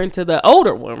whispering to the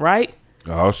older one, right?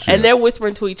 Oh, shit. And they're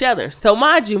whispering to each other. So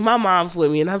mind you, my mom's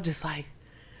with me, and I'm just like,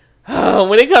 oh,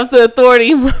 when it comes to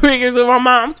authority figures with my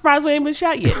mom, I'm surprised we ain't been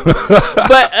shot yet.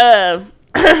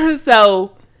 But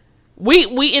so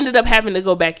we ended up having to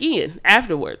go back in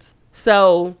afterwards.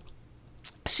 So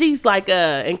she's like,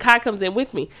 and Kai comes in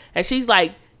with me, and she's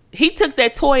like, he took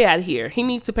that toy out of here. He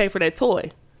needs to pay for that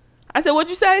toy. I said, what'd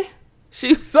you say? She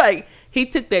was like, he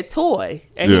took that toy,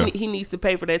 and he needs to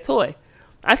pay for that toy.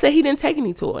 I said, he didn't take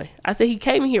any toy. I said, he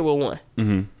came in here with one.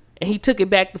 Mm-hmm. And he took it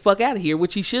back the fuck out of here,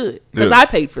 which he should, because I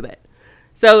paid for that.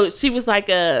 So she was like,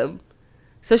 no,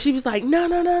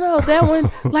 that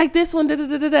one, like this one,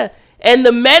 da-da-da-da-da. And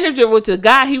the manager was a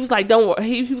guy. He was like, don't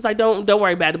worry. He was like, don't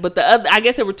worry about it. But the other, I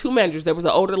guess there were two managers. There was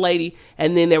an older lady,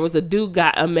 and then there was a dude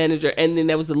guy, a manager, and then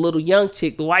there was a little young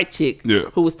chick, the white chick,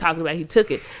 who was talking about he took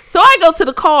it. So I go to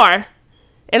the car,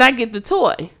 and I get the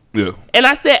toy. Yeah. And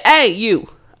I said, hey, you.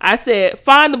 I said,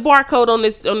 find the barcode on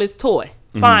this toy.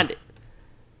 Find it.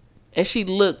 And she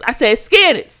looked. I said,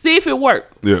 scan it. See if it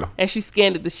worked. Yeah. And she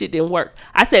scanned it. The shit didn't work.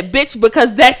 I said, bitch,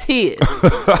 because that's his.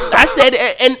 I said,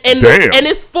 and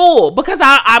it's full. Because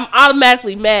I'm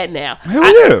automatically mad now.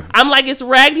 Hell I'm like, it's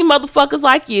raggedy motherfuckers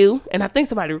like you. And I think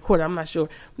somebody recorded. I'm not sure.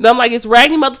 But I'm like, it's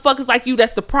raggedy motherfuckers like you.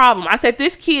 That's the problem. I said,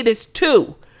 this kid is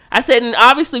 2. I said, and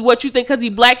obviously what you think because he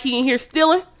black, he in here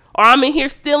stealing? Or I'm in here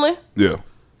stealing? Yeah.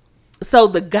 So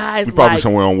the guy's He's probably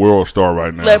somewhere on World Star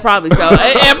right now. Probably so.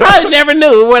 and probably never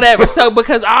knew, whatever. So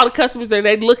because all the customers are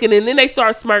they looking, and then they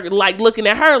start smirking, like looking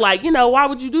at her like, why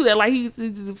would you do that? Like he's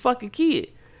a fucking kid.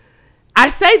 I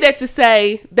say that to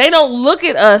say they don't look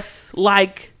at us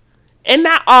like, and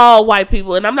not all white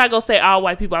people, and I'm not going to say all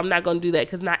white people. I'm not going to do that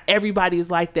because not everybody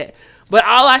is like that. But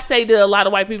all I say to a lot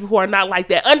of white people who are not like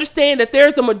that, understand that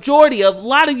there's a majority of a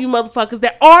lot of you motherfuckers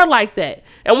that are like that.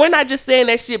 And we're not just saying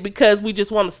that shit because we just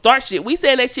want to start shit. We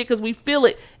saying that shit because we feel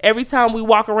it every time we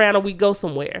walk around or we go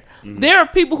somewhere. Mm-hmm. There are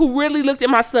people who really looked at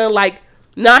my son like,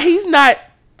 nah, he's not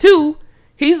 2.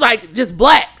 He's like just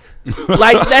black.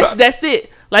 Like that's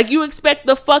it. Like you expect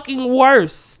the fucking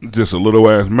worst. Just a little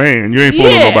ass man. You ain't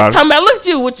fooling nobody. Talking about, look at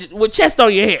you with chest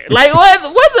on your hair. Like what's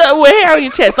with hair on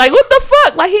your chest? Like what the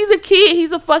fuck? Like he's a kid.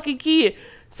 He's a fucking kid.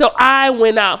 So I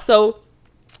went out. So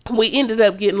we ended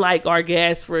up getting like our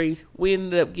gas free. We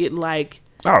ended up getting like,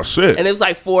 oh shit, and it was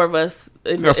like 4 of us.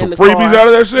 You got some freebies out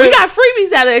of that shit. We got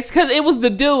freebies out of that because it was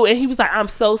the dude, and he was like, "I'm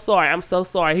so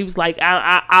sorry." He was like,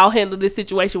 "I'll handle this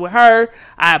situation with her.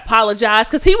 I apologize,"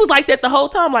 because he was like that the whole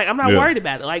time. Like I'm not worried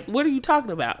about it. Like what are you talking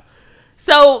about?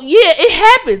 So yeah,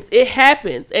 it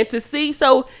happens. And to see,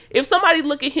 so if somebody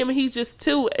look at him and he's just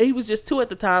 2, he was just 2 at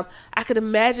the time. I could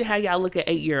imagine how y'all look at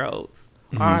 8-year-olds.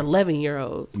 Or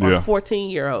 11-year-olds or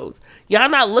 14-year-olds. Y'all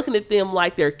not looking at them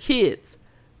like they're kids.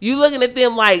 You looking at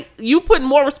them like you putting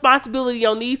more responsibility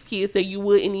on these kids than you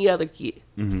would any other kid.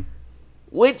 Mm-hmm.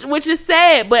 Which is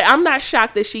sad, but I'm not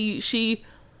shocked that she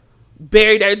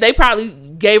buried her. They probably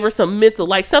gave her some mental,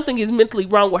 like something is mentally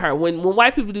wrong with her. When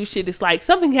white people do shit, it's like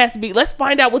something has to be, let's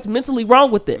find out what's mentally wrong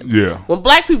with them. Yeah. When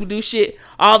black people do shit,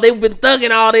 they've been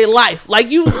thugging all their life. Like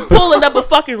you pulling up a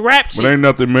fucking rap shit. But ain't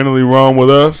nothing mentally wrong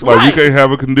with us. Like you can't have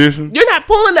a condition. You're not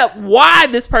pulling up why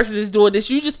this person is doing this.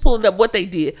 You just pulling up what they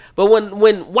did. But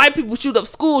when white people shoot up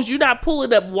schools, you're not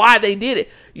pulling up why they did it.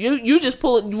 You just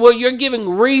pulling, well, you're giving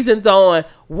reasons on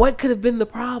what could have been the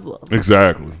problem.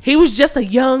 Exactly. He was just a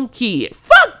young kid.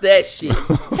 Fuck that shit.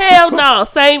 Hell no.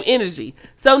 Same energy.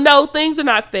 So no, things are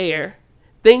not fair.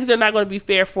 Things are not going to be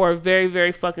fair for a very,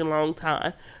 very fucking long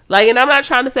time. Like, and I'm not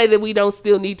trying to say that we don't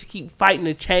still need to keep fighting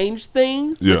to change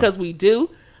things because we do.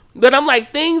 But I'm like,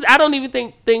 I don't even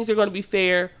think things are going to be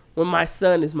fair when my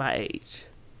son is my age.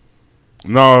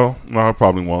 No, I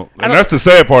probably won't. And that's the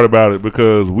sad part about it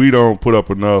because we don't put up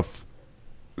enough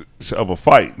of a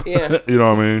fight. Yeah. You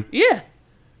know what I mean? Yeah.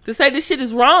 To say this shit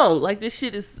is wrong. Like, this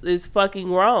shit is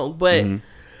fucking wrong. But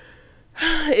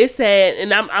it's sad,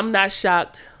 and I'm not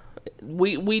shocked.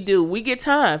 We do. We get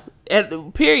time.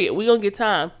 Period. We gonna get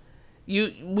time.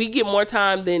 We get more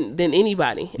time than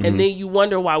anybody. And then you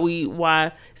wonder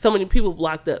why so many people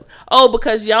blocked up. Oh,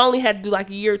 because y'all only had to do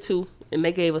like a year or 2, and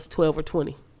they gave us 12 or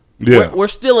 20. Yeah. We're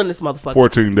still in this motherfucker.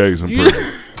 14 days in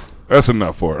prison. That's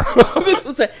enough for her.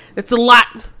 It's a lot.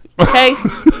 Okay?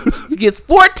 She gets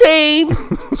 14.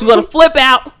 She's going to flip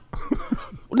out.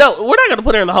 No, we're not going to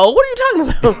put her in the hole. What are you talking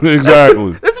about?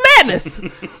 Exactly. That's madness.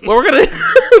 Well, we're going to...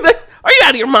 Are you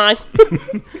out of your mind?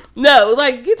 No,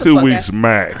 like, get the 2 fuck weeks out.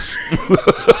 max.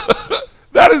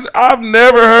 I've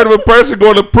never heard of a person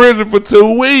going to prison for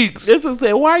 2 weeks. That's what I'm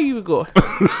saying. Why are you going?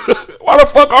 Why the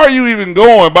fuck are you even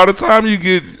going? By the time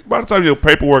your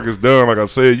paperwork is done, like I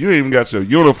said, you ain't even got your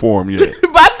uniform yet. By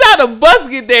the time the bus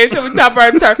get there, it's going to be time for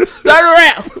her to turn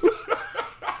around.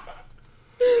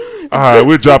 All right,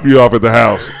 we'll drop you off at the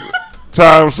house.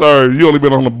 Time served. You only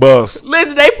been on the bus.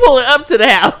 Listen, they pulling up to the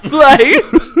house. Like...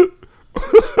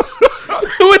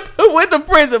 with the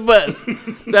prison bus.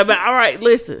 So I'm like, all right,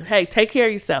 listen. Hey, take care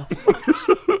of yourself.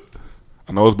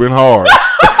 I know it's been hard.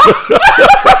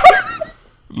 I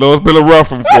know it's been a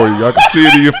rough one for you. I can see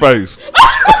it in your face.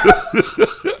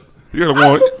 You don't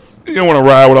want to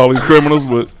ride with all these criminals,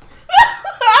 but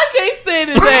I can't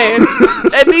stand his ass.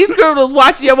 And these criminals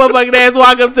watching your motherfucking ass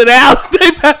walk up to the house. They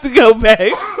about to go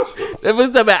back.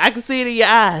 I can see it in your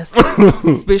eyes.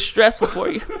 It's been stressful for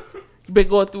you. Been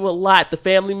going through a lot. The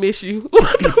family miss you.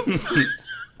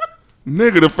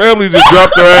 Nigga, the family just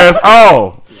dropped their ass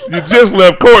off. You just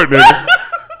left court, nigga.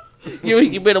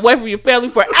 You've been away from your family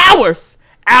for hours.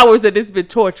 Hours that it's been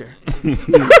torture.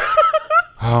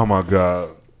 Oh my God.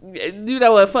 You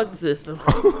know what? Fuck the system.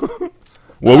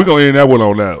 Well, we're gonna end that one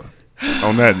on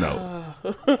that note.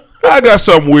 I got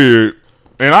something weird,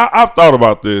 and I've thought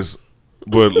about this,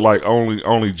 but like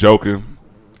only joking.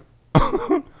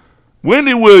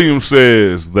 Wendy Williams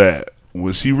says that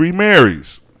when she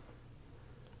remarries,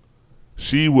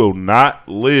 she will not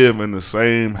live in the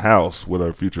same house with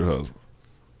her future husband.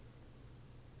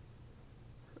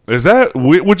 Is that,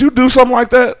 would you do something like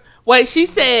that? Wait, she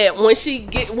said when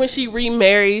she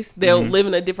remarries, they'll live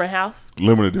in a different house?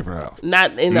 Live in a different house.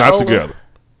 Not in the Not old together.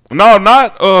 one? No,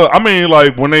 not, I mean,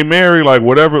 like, when they marry, like,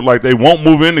 whatever, like, they won't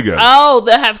move in together. Oh,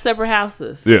 they'll have separate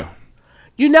houses. Yeah.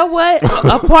 You know what?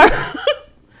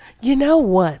 You know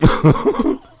what?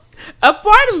 A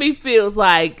part of me feels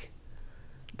like,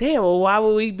 damn, well, why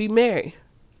would we be married?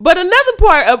 But another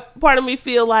part of me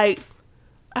feel like,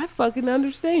 I fucking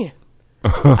understand.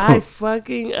 I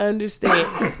fucking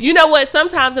understand. You know what?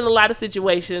 Sometimes in a lot of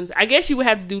situations, I guess you would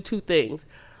have to do two things.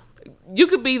 You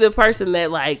could be the person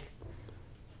that, like,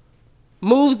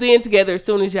 moves in together as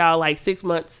soon as y'all, like, 6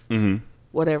 months,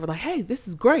 whatever. Like, hey, this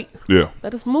is great. Yeah.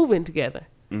 Let us move in together.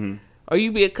 Mm-hmm. Or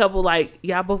you be a couple like,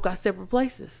 y'all both got separate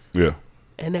places. Yeah.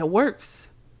 And that works.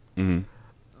 Mm-hmm.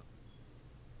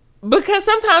 Because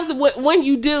sometimes when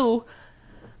you do,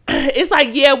 it's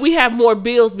like, yeah, we have more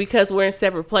bills because we're in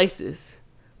separate places.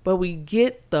 But we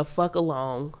get the fuck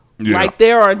along. Yeah. Like,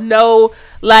 there are no,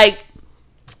 like,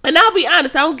 and I'll be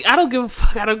honest, I don't give a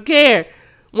fuck. I don't care.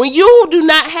 When you do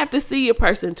not have to see a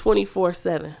person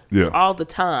 24/7 all the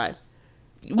time,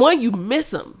 one, you miss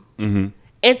them. Mm-hmm.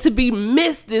 And to be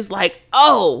missed is like,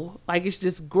 oh, like it's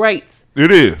just great.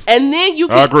 It is. And then you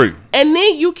can, I agree. And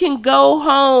then you can go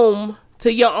home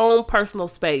to your own personal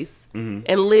space and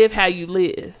live how you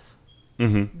live.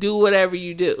 Mm-hmm. Do whatever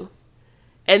you do.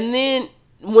 And then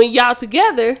when y'all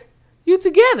together, you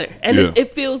together. And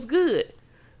it feels good.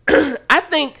 I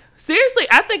think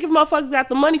if motherfuckers got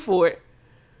the money for it,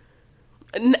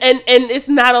 and it's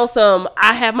not on some,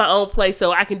 I have my own place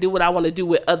so I can do what I want to do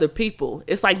with other people.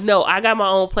 It's like, no, I got my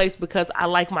own place because I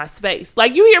like my space.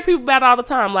 Like, you hear people about it all the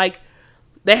time. Like,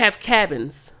 they have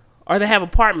cabins or they have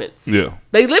apartments. Yeah.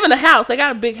 They live in a house. They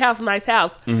got a big house, a nice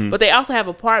house. Mm-hmm. But they also have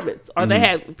apartments. Or they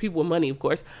have people with money, of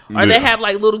course. Or they have,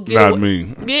 like, little getaway. Not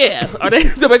me. Yeah. Or they go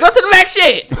to the back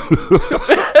shed.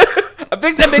 I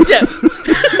fixed that bitch up.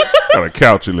 Got a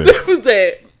couch in there. Who's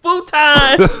that?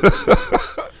 Futon.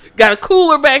 Got a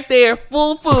cooler back there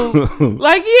full of food.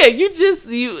 Like, yeah,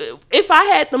 if I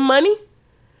had the money,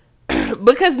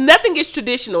 because nothing is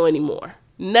traditional anymore.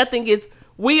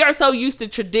 We are so used to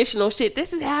traditional shit.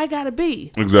 This is how I gotta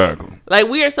be. Exactly. Like,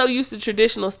 we are so used to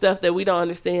traditional stuff that we don't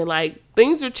understand. Like,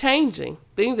 things are changing.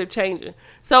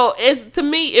 So, to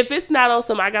me, if it's not on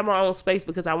I got my own space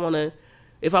because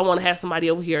if I want to have somebody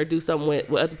over here or do something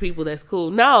with other people, that's cool.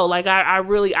 No, like, I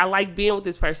like being with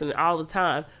this person all the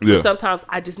time. Yeah. But sometimes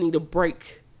I just need a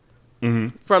break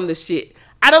from the shit.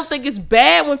 I don't think it's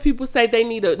bad when people say they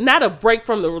need not a break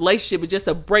from the relationship, but just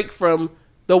a break from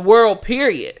the world,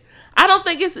 period. I don't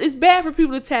think it's bad for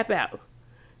people to tap out.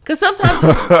 Because sometimes,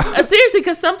 seriously,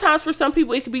 because sometimes for some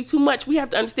people it could be too much. We have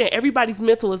to understand everybody's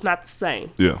mental is not the same.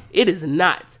 Yeah. It is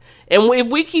not. And if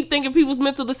we keep thinking people's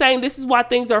mental the same, this is why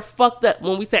things are fucked up.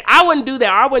 When we say, I wouldn't do that,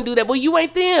 or I wouldn't do that. Well, you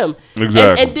ain't them.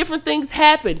 Exactly. And different things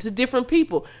happen to different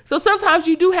people. So sometimes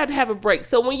you do have to have a break.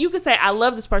 So when you can say, I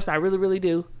love this person, I really, really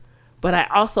do. But I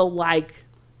also like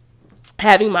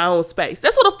having my own space.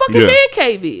 That's what a fucking man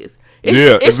cave is.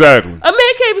 Exactly. A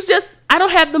man cave is just, I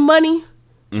don't have the money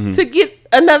to get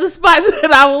another spot that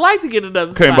I would like to get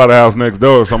another spot. Can't buy the house next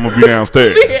door, so I'm going to be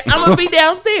downstairs. I'm going to be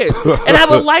downstairs. And I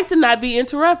would like to not be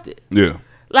interrupted. Yeah.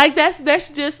 Like, that's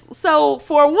just, so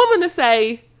for a woman to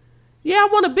say, yeah, I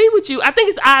want to be with you, I think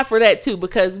it's odd for that, too,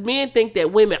 because men think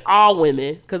that women, all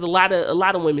women, because a lot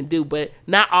of women do, but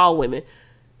not all women.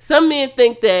 Some men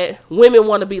think that women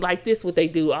want to be like this, what they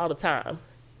do all the time.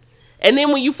 And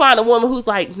then when you find a woman who's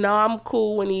like, no, I'm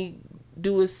cool when he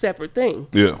do his separate thing.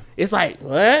 Yeah. It's like,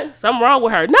 what? Something wrong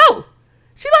with her. No.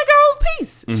 She like her own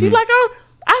peace. She like her own.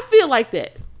 I feel like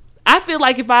that. I feel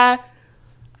like if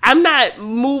I'm not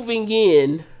moving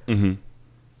in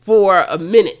for a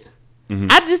minute.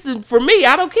 For me,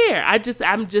 I don't care.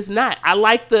 I'm just not. I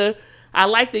like that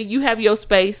you have your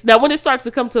space. Now, when it starts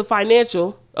to come to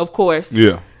financial, of course.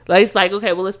 Yeah. Like, it's like,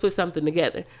 okay, well, let's put something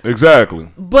together.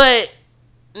 Exactly. But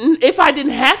if I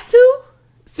didn't have to,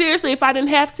 seriously, if I didn't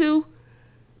have to,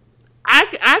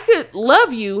 I could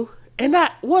love you and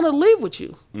not want to live with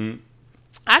you.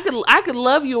 I could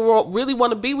love you and really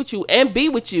want to be with you and be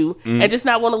with you and just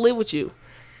not want to live with you.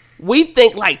 We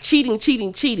think like cheating,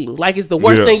 like it's the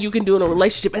worst thing you can do in a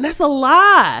relationship, and that's a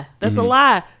lie. That's a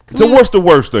lie. So what's the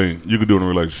worst thing you can do in a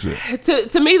relationship?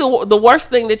 To me, the worst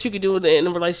thing that you can do in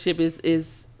a relationship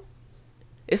is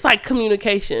it's like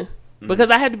communication, because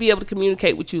I had to be able to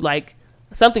communicate with you like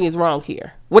something is wrong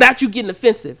here without you getting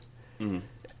offensive.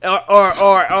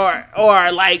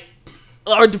 Or like,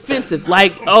 or defensive,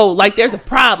 like, oh, like there's a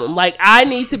problem. Like, I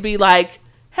need to be like,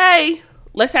 hey,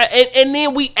 let's have, and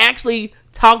then we actually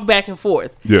talk back and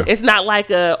forth. Yeah. It's not like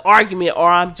a argument or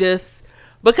I'm just,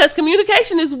 because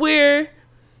communication is where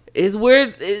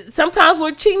sometimes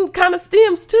where cheating kind of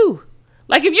stems too.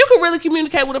 Like, if you could really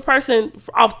communicate with a person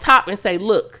off top and say,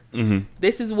 look,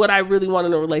 this is what I really want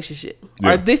in a relationship.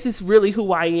 Or this is really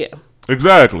who I am.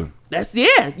 Exactly.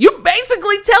 You're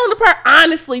basically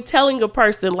honestly telling a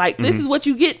person, like, this is what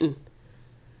you getting.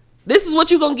 This is what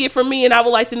you're going to get from me, and I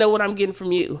would like to know what I'm getting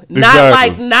from you.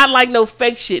 Exactly. Not like no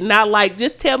fake shit. Not like,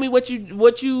 just tell me what you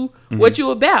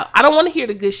about. I don't want to hear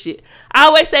the good shit. I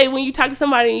always say, when you talk to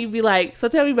somebody and you be like, so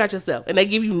tell me about yourself, and they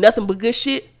give you nothing but good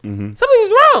shit, something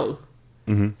is wrong.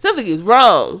 Something is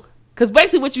wrong. Because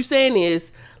basically what you're saying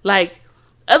is, like,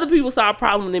 other people saw a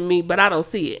problem in me, but I don't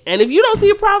see it. And if you don't see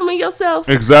a problem in yourself,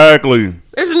 exactly,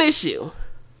 there's an issue.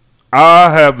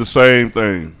 I have the same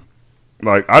thing.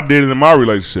 Like, I did it in my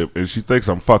relationship, and she thinks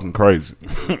I'm fucking crazy.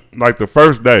 Like, the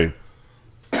first day.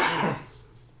 Like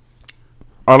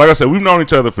I said, we've known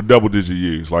each other for double-digit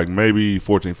years, like maybe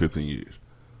 14, 15 years.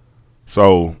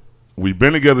 So, we've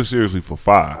been together seriously for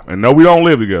 5. And no, we don't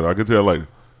live together. I can tell later.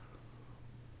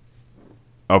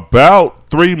 About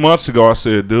 3 months ago, I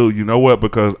said, dude, you know what?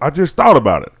 Because I just thought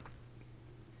about it.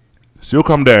 She'll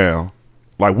come down.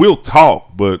 Like, we'll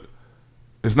talk, but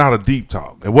it's not a deep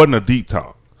talk. It wasn't a deep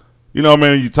talk. You know what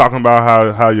I mean? You're talking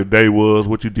about how your day was,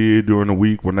 what you did during the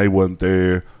week when they wasn't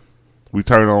there. We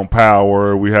turn on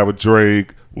power. We have a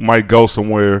drink. We might go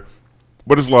somewhere.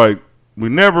 But it's like, we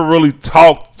never really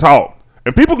talked.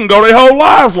 And people can go their whole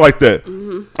lives like that.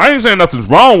 I ain't saying nothing's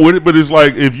wrong with it, but it's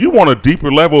like, if you want a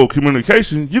deeper level of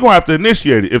communication, you're going to have to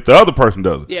initiate it if the other person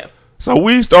does it. Yeah. So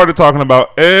we started talking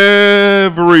about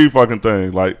every fucking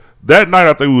thing. Like, that night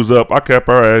I think we was up, I kept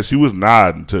her ass. She was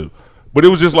nodding too. But it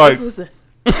was just like,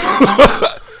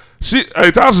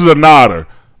 Tasha's a nodder.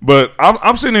 But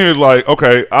I'm sitting here like,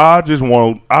 okay, I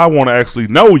want to actually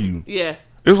know you. Yeah.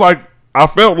 It's like, I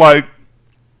felt like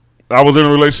I was in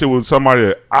a relationship with somebody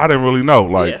that I didn't really know.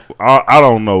 Like, I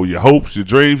don't know your hopes, your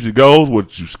dreams, your goals,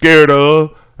 what you scared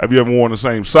of. Have you ever worn the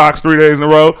same socks 3 days in a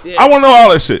row? Yeah. I want to know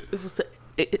all that shit.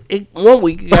 1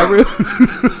 week, it got real.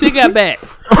 She got back.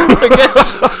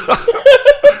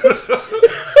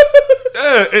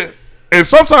 Yeah, and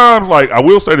sometimes, like, I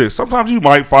will say this, sometimes you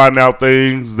might find out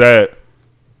things that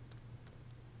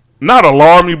not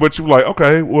alarm you, but you're like,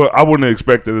 okay, well, I wouldn't have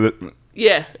expected it.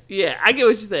 Yeah, I get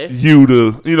what you're saying. You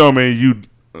know what I mean?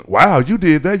 Wow, you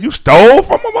did that? You stole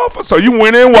from a motherfucker? So you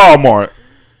went in Walmart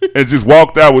and just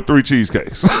walked out with 3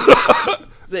 cheesecakes.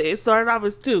 It started off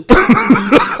as 2.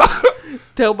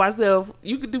 Tell myself,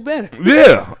 you could do better.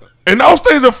 Yeah. And those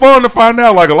things are fun to find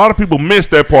out. Like, a lot of people miss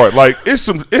that part. Like, it's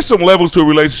some levels to a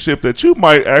relationship that you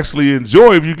might actually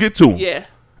enjoy if you get to them. Yeah.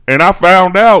 And I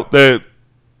found out that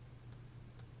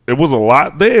it was a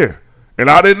lot there. And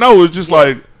I didn't know. It's just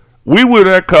like, we were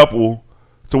that couple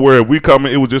to where if we come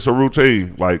in, it was just a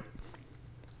routine. Like,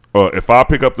 if I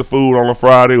pick up the food on a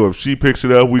Friday, or if she picks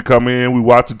it up, we come in, we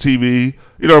watch the TV.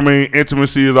 You know what I mean?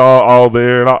 Intimacy is all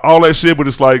there and all that shit. But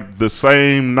it's like the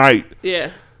same night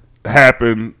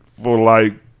happened for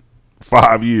like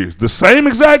 5 years. The same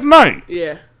exact night.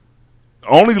 Yeah.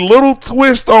 Only little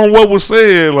twist on what was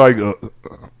said, like,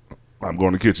 I'm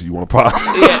going to the kitchen. You want to pop?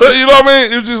 Yeah. You know what I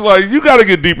mean? It's just like, you got to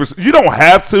get deeper. You don't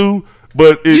have to,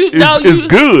 but it's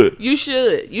good. You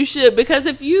should, because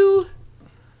if you,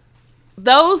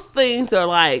 those things are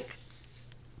like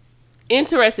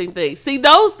interesting things. See,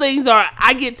 those things are,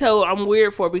 I get told I'm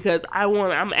weird for because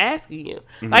I'm asking you.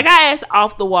 Mm-hmm. Like, I ask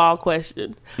off the wall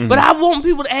questions, but I want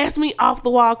people to ask me off the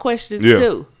wall questions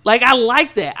too. Like, I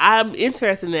like that. I'm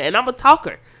interested in that, and I'm a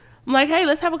talker. I'm like, hey,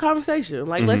 let's have a conversation.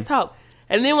 Like, let's talk.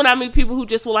 And then when I meet people who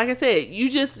just, well, like I said, you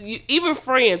even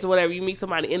friends or whatever, you meet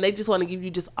somebody and they just want to give you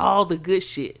just all the good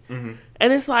shit. Mm-hmm.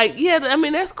 And it's like, yeah, I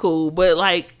mean, that's cool. But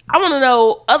like, I want to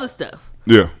know other stuff.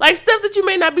 Yeah. Like stuff that you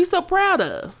may not be so proud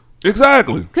of.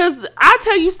 Exactly. Because I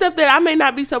tell you stuff that I may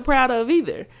not be so proud of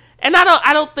either. And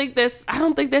I don't think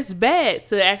that's bad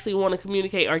to actually want to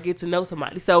communicate or get to know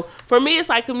somebody. So for me, it's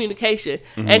like communication.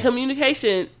 Mm-hmm. And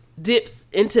communication dips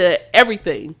into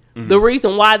everything. Mm-hmm. The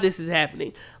reason why this is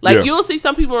happening. Like, you'll see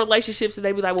some people in relationships and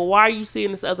they be like, well, why are you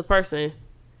seeing this other person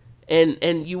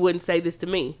and you wouldn't say this to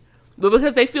me? But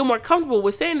because they feel more comfortable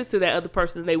with saying this to that other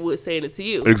person than they would saying it to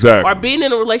you. Exactly. Or being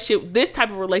in a relationship, this type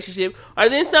of relationship. Or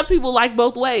then some people like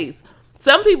both ways.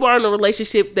 Some people are in a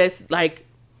relationship that's like,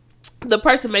 the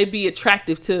person may be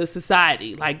attractive to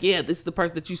society. Like, yeah, this is the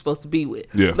person that you're supposed to be with.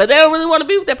 Yeah. But they don't really want to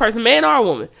be with that person, man or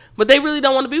woman. But they really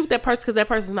don't want to be with that person because that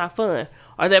person's not fun.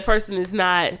 Or that person is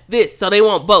not this. So they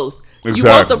want both. Exactly. You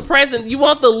want the present, you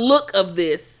want the look of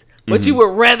this, but you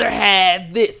would rather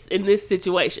have this in this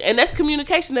situation. And that's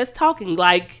communication, that's talking.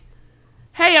 Like,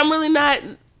 hey,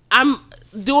 I'm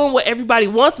doing what everybody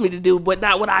wants me to do, but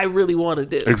not what I really want to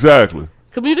do. Exactly.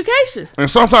 Communication. And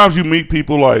sometimes you meet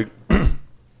people like,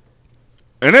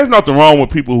 and there's nothing wrong with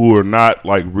people who are not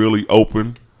like really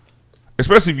open,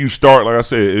 especially if you start, like I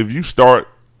said, if you start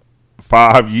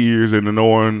 5 years into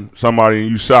knowing somebody and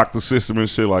you shock the system and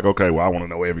shit, like, okay, well, I want to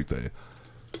know everything.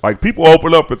 Like, people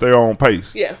open up at their own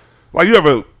pace. Yeah. Like, you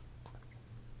ever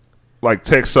like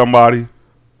text somebody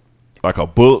like a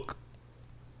book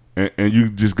and you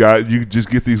just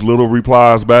get these little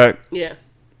replies back. Yeah.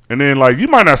 And then like, you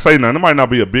might not say nothing. It might not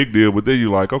be a big deal, but then you're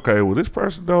like, okay, well, this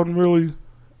person doesn't really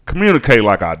communicate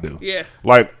like I do. Yeah.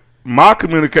 Like, my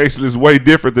communication is way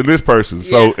different than this person.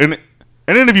 So, and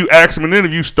then if you ask them, and then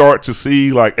if you start to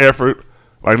see like effort,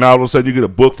 like now all of a sudden you get a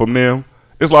book from them,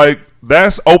 it's like,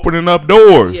 that's opening up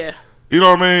doors. Yeah. You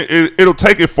know what I mean? It'll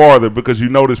take it farther because you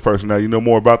know this person now. You know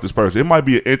more about this person. It might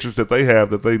be an interest that they have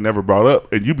that they never brought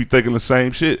up, and you be thinking the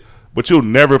same shit. But you'll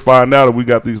never find out if we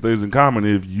got these things in common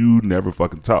if you never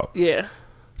fucking talk. Yeah.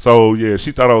 So, yeah,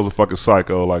 she thought I was a fucking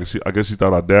psycho. Like, I guess she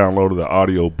thought I downloaded the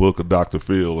audio book of Dr.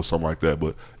 Phil or something like that.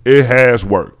 But it has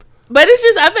worked. But it's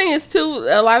just, I think it's too,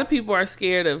 a lot of people are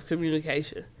scared of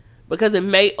communication because it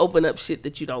may open up shit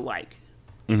that you don't like.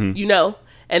 Mm-hmm. You know?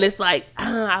 And it's like,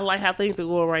 I like how things are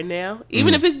going right now.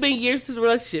 Even if it's been years to the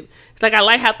relationship. It's like, I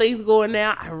like how things are going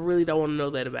now. I really don't want to know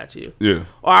that about you. Yeah.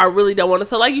 Or I really don't want to.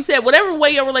 So like you said, whatever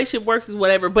way your relationship works is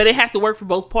whatever. But it has to work for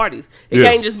both parties. It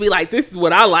can't just be like, this is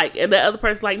what I like. And the other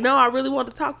person's like, no, I really want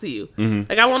to talk to you. Mm-hmm.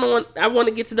 Like, I want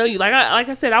to get to know you. Like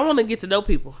I said, I want to get to know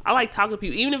people. I like talking to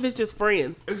people, even if it's just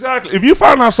friends. Exactly. If you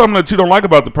find out something that you don't like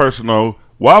about the person, though,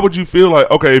 why would you feel like,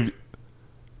 okay,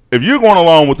 if you're going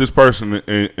along with this person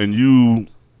and you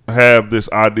have this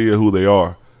idea who they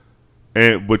are,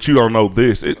 but you don't know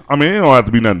this. It don't have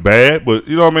to be nothing bad, but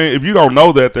you know what I mean? If you don't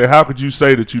know that, then how could you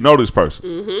say that you know this person?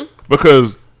 Mm-hmm.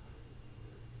 Because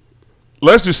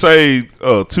let's just say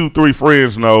 2-3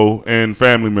 friends know and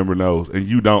family member knows, and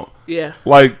you don't. Yeah.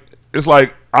 Like, it's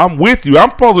like, I'm with you.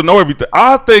 I'm supposed to know everything.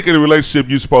 I think in a relationship,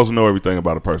 you're supposed to know everything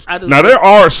about a person. Now, there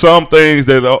are some things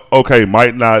that, okay,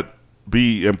 might not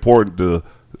be important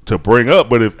to bring up,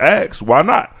 but if asked, why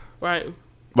not? Right.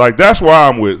 Like, that's why I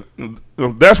am with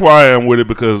it,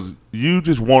 because you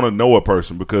just want to know a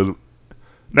person. Because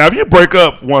now, if you break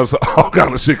up once all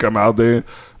kind of shit come out, then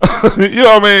you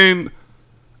know what I mean.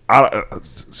 I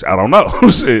don't know.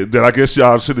 Then I guess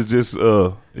y'all should have just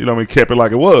kept it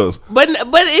like it was. But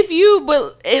like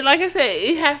I said,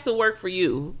 it has to work for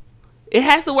you. It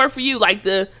has to work for you. Like,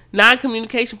 the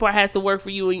non-communication part has to work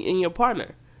for you and your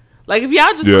partner. Like, if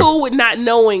y'all just cool with not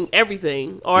knowing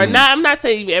everything, or not, I'm not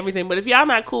saying even everything, but if y'all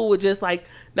not cool with just like,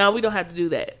 no, we don't have to do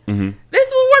that. This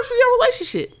is what works for your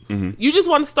relationship. You just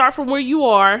want to start from where you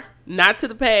are, not to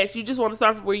the past. You just want to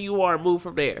start from where you are and move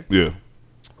from there. Yeah.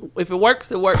 If it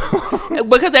works, it works.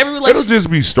 Because every relationship... It'll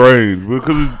just be strange.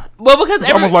 Because it's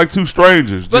almost like two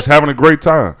strangers just having a great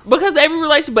time. Because every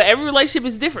relationship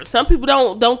is different. Some people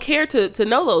don't care to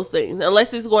know those things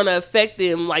unless it's going to affect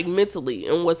them, like, mentally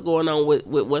and what's going on with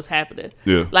what's happening.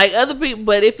 Yeah. Like, other people...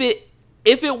 But if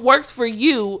it works for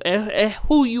you and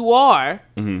who you are...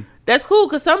 That's cool,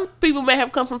 because some people may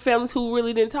have come from families who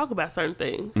really didn't talk about certain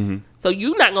things. So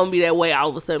you're not going to be that way all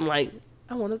of a sudden, like,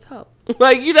 I want to talk.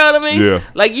 Like, you know what I mean? Yeah.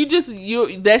 Like,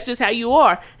 that's just how you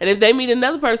are. And if they meet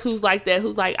another person who's like that,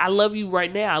 who's like, I love you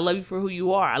right now. I love you for who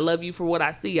you are. I love you for what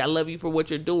I see. I love you for what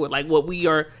you're doing. Like, what we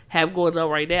have going on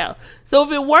right now. So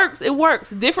if it works, it works.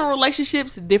 Different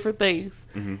relationships, different things.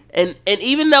 And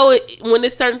even though when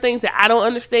there's certain things that I don't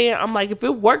understand, I'm like, if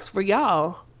it works for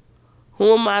y'all,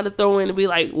 who am I to throw in and be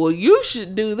like, well, you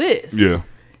should do this? Yeah.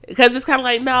 Because it's kind of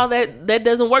like, no, that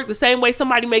doesn't work. The same way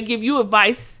somebody may give you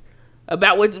advice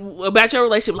about your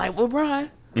relationship. Like, well, Brian,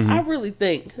 I really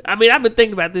think. I mean, I've been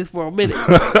thinking about this for a minute.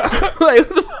 Like,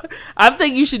 I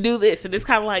think you should do this. And it's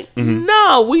kind of like,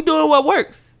 no, we doing what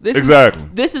works. This is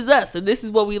us, and this is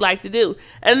what we like to do.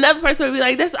 And another person would be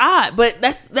like, that's odd, but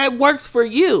that works for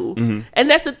you.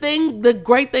 And that's the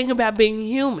great thing about being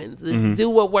humans is do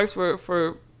what works for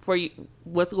you,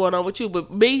 what's going on with you.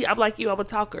 But me, I'm like you, I'm a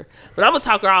talker. But I'm a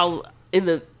talker all in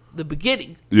the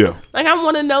beginning. Yeah. Like, I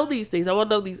want to know these things. I want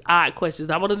to know these odd questions.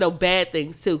 I want to know bad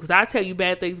things too, because I tell you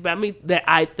bad things about me that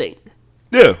I think.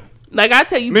 Yeah. Like, I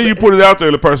tell you. Then you put it out there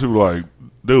and the person be like,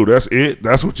 dude, that's it?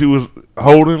 That's what you was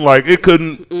holding? Like, it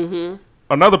couldn't.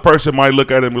 Another person might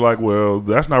look at it and be like, well,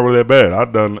 that's not really that bad.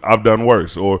 I've done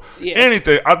worse. Or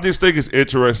anything. I just think it's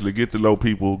interesting to get to know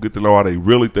people, get to know how they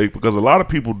really think, because a lot of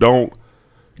people don't.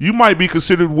 You might be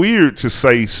considered weird to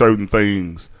say certain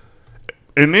things.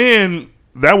 And then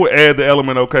that would add the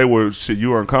element, okay, where shit,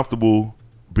 you're uncomfortable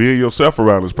being yourself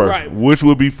around this person, which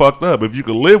would be fucked up. If you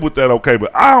could live with that, okay,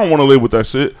 but I don't want to live with that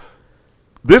shit.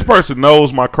 This person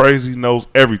knows my crazy, knows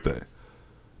everything. You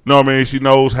know what I mean? She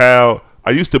knows how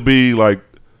I used to be like,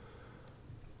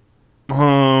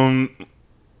 I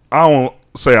don't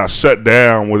say I shut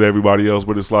down with everybody else,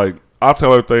 but it's like, I'll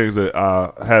tell her things that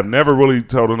I have never really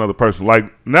told another person. Like,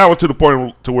 now it's to the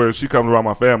point to where she comes around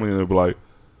my family and they'll be like,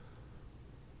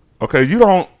 okay,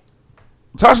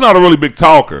 Tosh's not a really big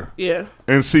talker. Yeah.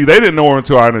 And see, they didn't know her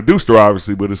until I introduced her,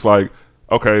 obviously, but it's like,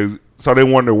 okay, so they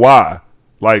wonder why.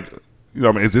 Like, you know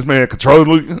what I mean, is this man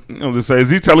controlling you? You know, just say, is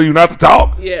he telling you not to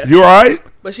talk? Yeah. You all right?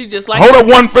 But she just like, hold up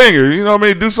one finger, you know what I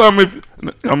mean? Do something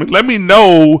let me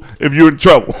know if you're in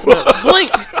trouble.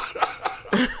 Blink.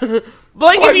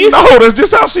 Blink like, no, that's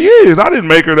just how she is. I didn't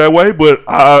make her that way, but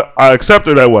I accept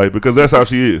her that way because that's how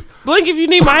she is. Blink if you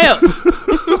need my help.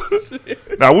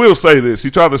 Now, I will say this.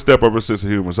 She tried to step up her sense of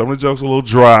humor. Some of the jokes are a little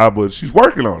dry, but she's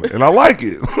working on it, and I like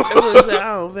it.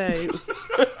 Oh, babe.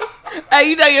 Hey,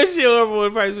 you know your shit over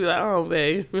when the person be like, oh,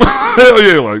 babe. Hell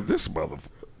yeah, like, this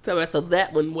motherfucker. So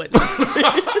that one wasn't.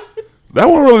 That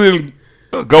one really didn't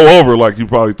go over like you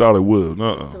probably thought it would.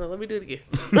 Let me do it again.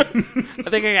 I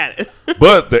think I got it.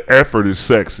 But the effort is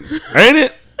sexy. Ain't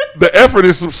it? The effort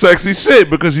is some sexy shit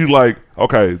because you like,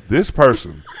 okay, this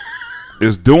person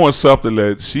is doing something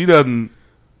that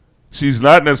she's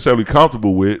not necessarily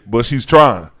comfortable with, but she's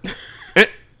trying. And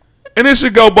it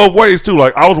should go both ways too.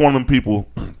 Like, I was one of them people,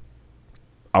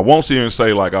 I won't sit here and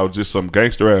say like I was just some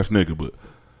gangster ass nigga, but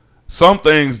some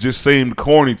things just seemed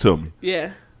corny to me.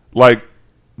 Yeah. Like,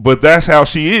 but that's how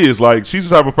she is. Like, she's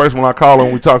the type of person when I call her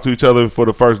and we talk to each other for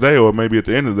the first day or maybe at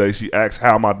the end of the day, she asks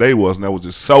how my day was, and that was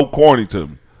just so corny to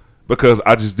me because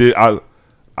I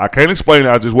can't explain it.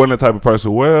 I just wasn't the type of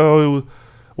person, well,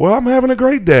 I'm having a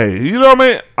great day. You know what I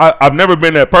mean? I've never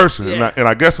been that person. Yeah. And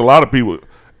I guess a lot of people,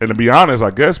 and to be honest,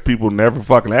 I guess people never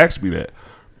fucking asked me that.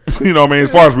 You know what I mean?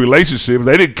 As far as relationships,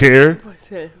 they didn't care.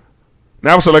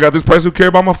 Now I'm saying I got this person who cared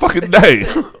about my fucking day.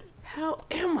 How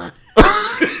am I?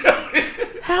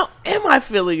 How am I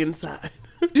feeling inside?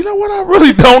 You know what? I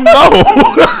really don't know.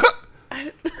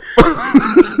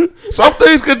 Some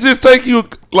things could just catch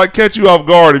you off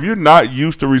guard. If you're not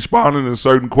used to responding to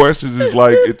certain questions, it's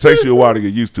like it takes you a while to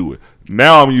get used to it.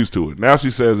 Now I'm used to it. Now she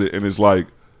says it, and it's like,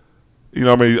 you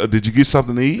know what I mean? Did you get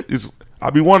something to eat?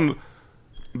 I'd be wondering.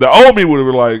 The old me would have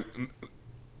been like,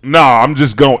 nah, I'm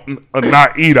just going to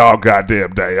not eat all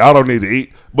goddamn day. I don't need to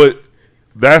eat. But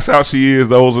that's how she is.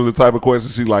 Those are the type of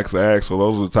questions she likes to ask. So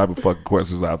those are the type of fucking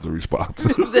questions I have to respond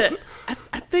to.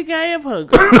 I think I am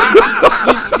hungry.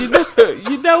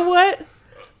 you know what?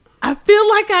 I feel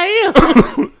like I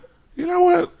am. You know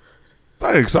what?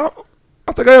 Thanks. I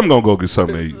think I am going to go get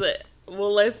something to eat.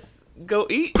 Well, let's go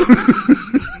eat.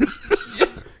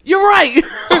 You're right.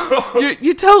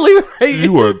 You're totally right.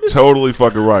 You are totally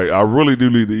fucking right. I really do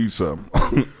need to eat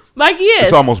something. Like, yes.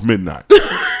 It's almost midnight.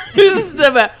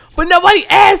 But nobody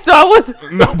asked, so I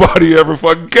wasn't. Nobody ever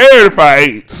fucking cared if I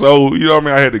ate. So, you know what I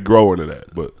mean? I had to grow into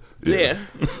that. But, yeah.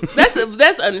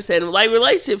 That's understandable. Like,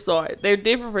 relationships they're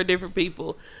different for different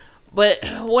people. But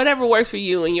whatever works for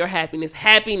you and your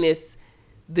happiness,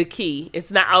 the key.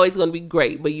 It's not always going to be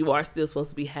great, but you are still supposed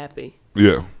to be happy.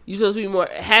 Yeah. You're supposed to be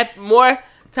more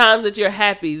times that you're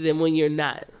happy than when you're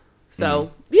not.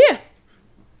 So, yeah.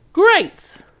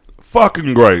 Great.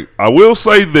 Fucking great. I will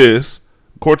say this.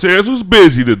 Cortez was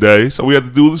busy today, so we had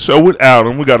to do the show without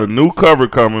him. We got a new cover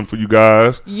coming for you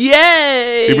guys.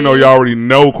 Yay! Even though you already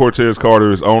know Cortez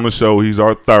Carter is on the show, he's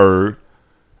our third.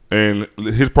 And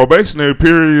his probationary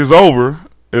period is over.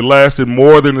 It lasted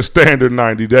more than the standard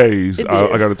 90 days.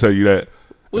 I got to tell you that.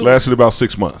 It lasted about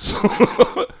 6 months.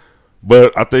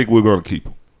 But I think we're going to keep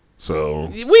him. So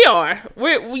we are.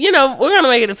 We're gonna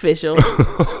make it official.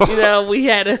 We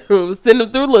had to send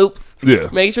him through loops. Yeah.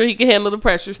 Make sure he can handle the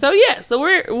pressure. So yeah. So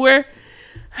we're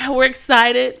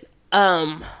excited.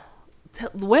 The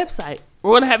website.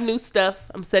 We're gonna have new stuff.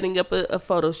 I'm setting up a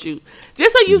photo shoot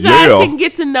just so you guys can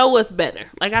get to know us better.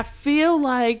 Like, I feel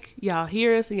like y'all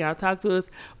hear us and y'all talk to us,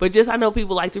 but I know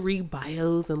people like to read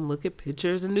bios and look at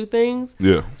pictures and do things.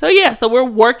 Yeah. So yeah. So we're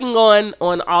working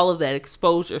on all of that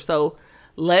exposure. So.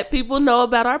 Let people know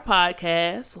about our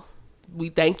podcast. We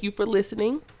thank you for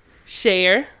listening.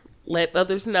 Share. Let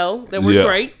others know that we're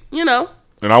great,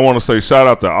 And I want to say shout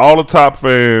out to all the top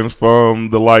fans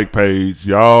from the like page.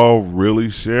 Y'all really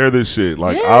share this shit.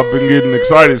 Like, I've been getting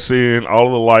excited seeing all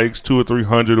of the likes, 200 or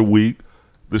 300 a week,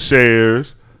 the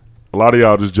shares. A lot of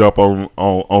y'all just jump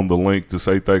on the link to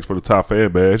say thanks for the top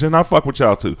fan badge, and I fuck with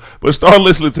y'all too. But start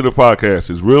listening to the podcast.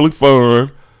 It's really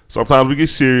fun. Sometimes we get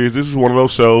serious. This is one of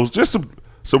those shows. Just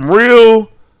some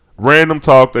real random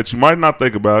talk that you might not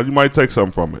think about. You might take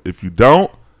something from it. If you don't,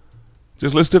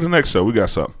 just listen to the next show. We got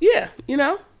something. Yeah,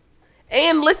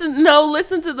 And listen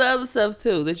to the other stuff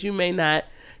too that you may not.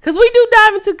 Because we do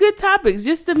dive into good topics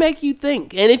just to make you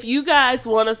think. And if you guys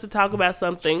want us to talk about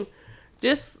something,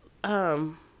 just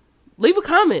leave a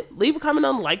comment. Leave a comment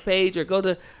on the like page or go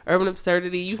to Urban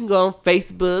Absurdity. You can go on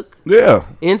Facebook,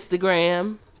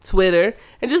 Instagram, Twitter,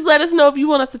 and just let us know if you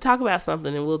want us to talk about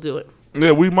something and we'll do it.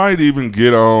 Yeah, we might even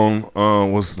get on.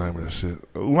 What's the name of that shit?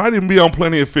 We might even be on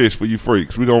Plenty of Fish for you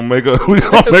freaks. We gonna make a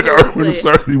Urban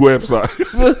Absurdity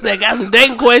website. We'll say got some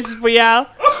dating questions for y'all.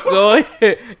 Go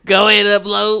ahead, and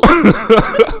upload.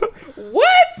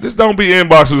 What? Just don't be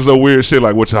inboxing no weird shit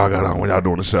like what y'all got on when y'all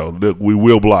doing the show. Look, we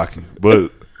will block you.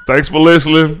 But thanks for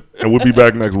listening, and we'll be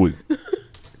back next week.